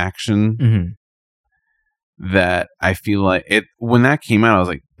and action. That I feel like it, when that came out, I was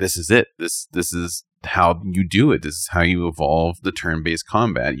like, this is it. This is how you do it. This is how you evolve the turn-based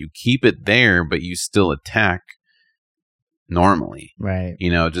combat. You keep it there, but you still attack normally. Right.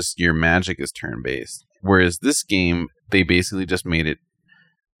 Just your magic is turn-based. Whereas this game, they basically just made it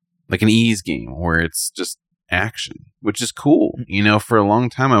like an ease game where it's just action, which is cool. For a long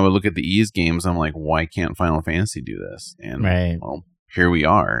time, I would look at the ease games. I'm like, why can't Final Fantasy do this? And right. Well, here we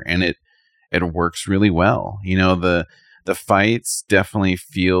are. And it works really well. You know, the fights definitely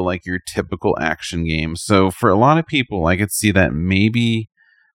feel like your typical action game. So for a lot of people, I could see that maybe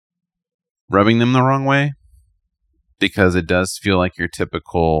rubbing them the wrong way, because it does feel like your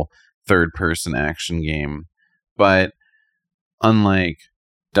typical third-person action game. But unlike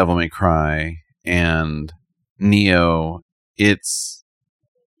Devil May Cry and Neo,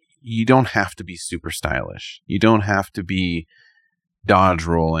 you don't have to be super stylish. You don't have to be dodge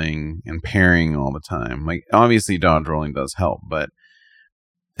rolling and parrying all the time. Like, obviously dodge rolling does help, but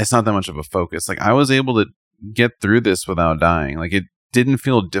it's not that much of a focus. Like, I was able to get through this without dying. Like, it didn't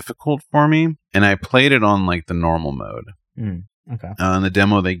feel difficult for me, and I played it on like the normal mode. Okay. In the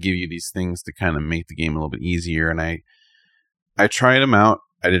demo, they give you these things to kind of make the game a little bit easier, and I tried them out.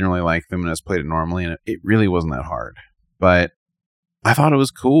 I didn't really like them, and I just played it normally, and it really wasn't that hard. But I thought it was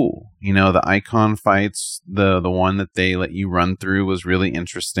cool. You know, the icon fights, the one that they let you run through was really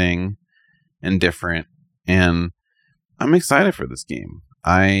interesting and different. And I'm excited for this game.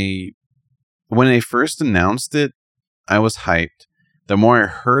 When they first announced it, I was hyped. The more I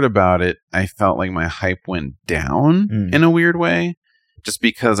heard about it, I felt like my hype went down in a weird way. Just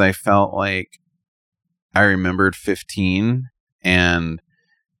because I felt like I remembered 15 and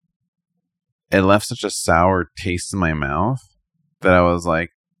it left such a sour taste in my mouth that I was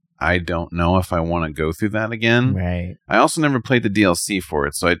like, I don't know if I want to go through that again. Right. I also never played the DLC for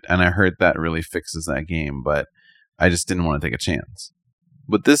it, I heard that really fixes that game, but I just didn't want to take a chance.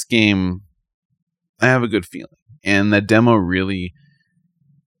 With this game, I have a good feeling, and that demo really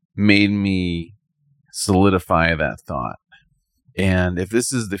made me solidify that thought. And if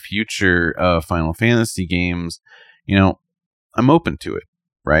this is the future of Final Fantasy games, you know, I'm open to it,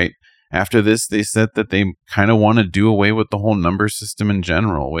 right? After this, they said that they kind of want to do away with the whole number system in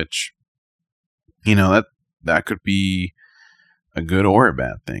general, which, you know, that could be a good or a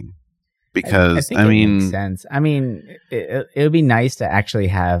bad thing. Because, I mean, it makes sense. I mean, it would be nice to actually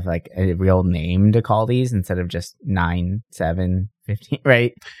have like a real name to call these instead of just 9, 7, 15,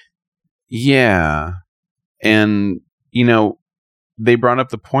 right? Yeah. And, you know, they brought up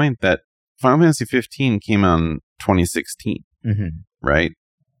the point that Final Fantasy 15 came out in 2016, right?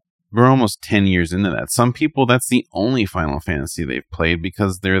 We're almost 10 years into that. Some people, that's the only Final Fantasy they've played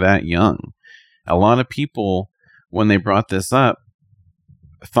because they're that young. A lot of people, when they brought this up,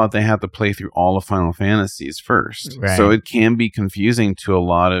 thought they had to play through all of Final Fantasies first. Right. So it can be confusing to a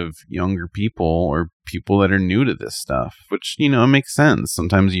lot of younger people or people that are new to this stuff, which, you know, makes sense.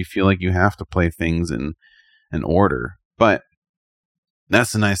 Sometimes you feel like you have to play things in order. But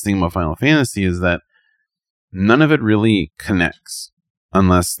that's the nice thing about Final Fantasy is that none of it really connects.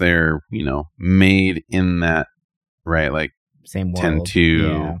 Unless they're, you know, made in that, right, like same world.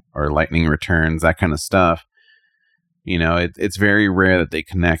 10-2 or Lightning Returns, that kind of stuff. You know, it's very rare that they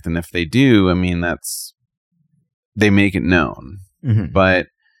connect. And if they do, I mean, they make it known. But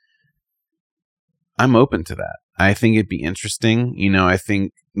I'm open to that. I think it'd be interesting. You know, I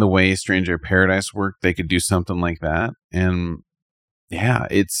think the way Stranger Paradise worked, they could do something like that. And yeah,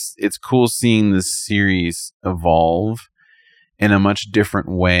 it's cool seeing this series evolve in a much different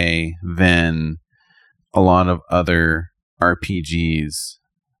way than a lot of other RPGs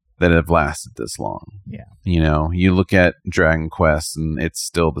that have lasted this long. Yeah. You know, you look at Dragon Quest and it's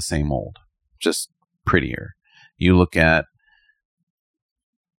still the same old, just prettier. You look at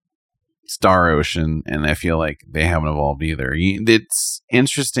Star Ocean and I feel like they haven't evolved either. It's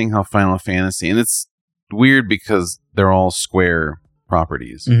interesting how Final Fantasy, and it's weird because they're all Square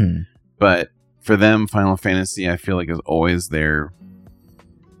properties, but for them, Final Fantasy, I feel like, is always their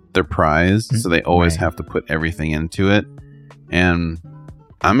prize. So they always have to put everything into it. And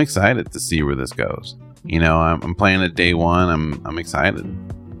I'm excited to see where this goes. You know, I'm playing it day one. I'm excited.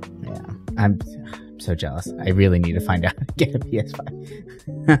 Yeah, I'm so jealous. I really need to find out how to get a PS5.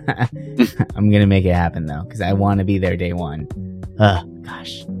 I'm going to make it happen, though, because I want to be there day one.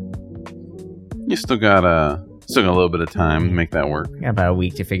 Gosh. You still got a little bit of time to make that work. I got about a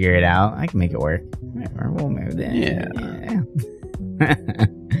week to figure it out. I can make it work. We'll move that. Yeah.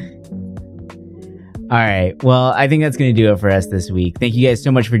 All right. Well, I think that's going to do it for us this week. Thank you guys so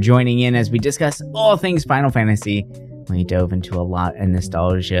much for joining in as we discuss all things Final Fantasy. We dove into a lot of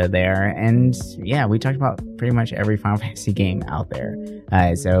nostalgia there. And yeah, we talked about pretty much every Final Fantasy game out there.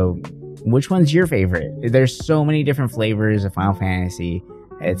 So which one's your favorite? There's so many different flavors of Final Fantasy.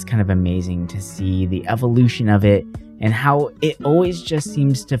 It's kind of amazing to see the evolution of it and how it always just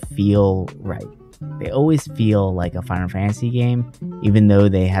seems to feel right. They always feel like a Final Fantasy game, even though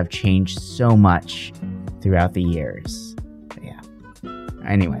they have changed so much throughout the years. But yeah.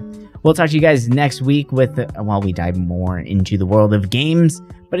 Anyway, We'll talk to you guys next week while we dive more into the world of games.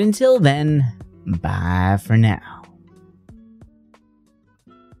 But until then, bye for now.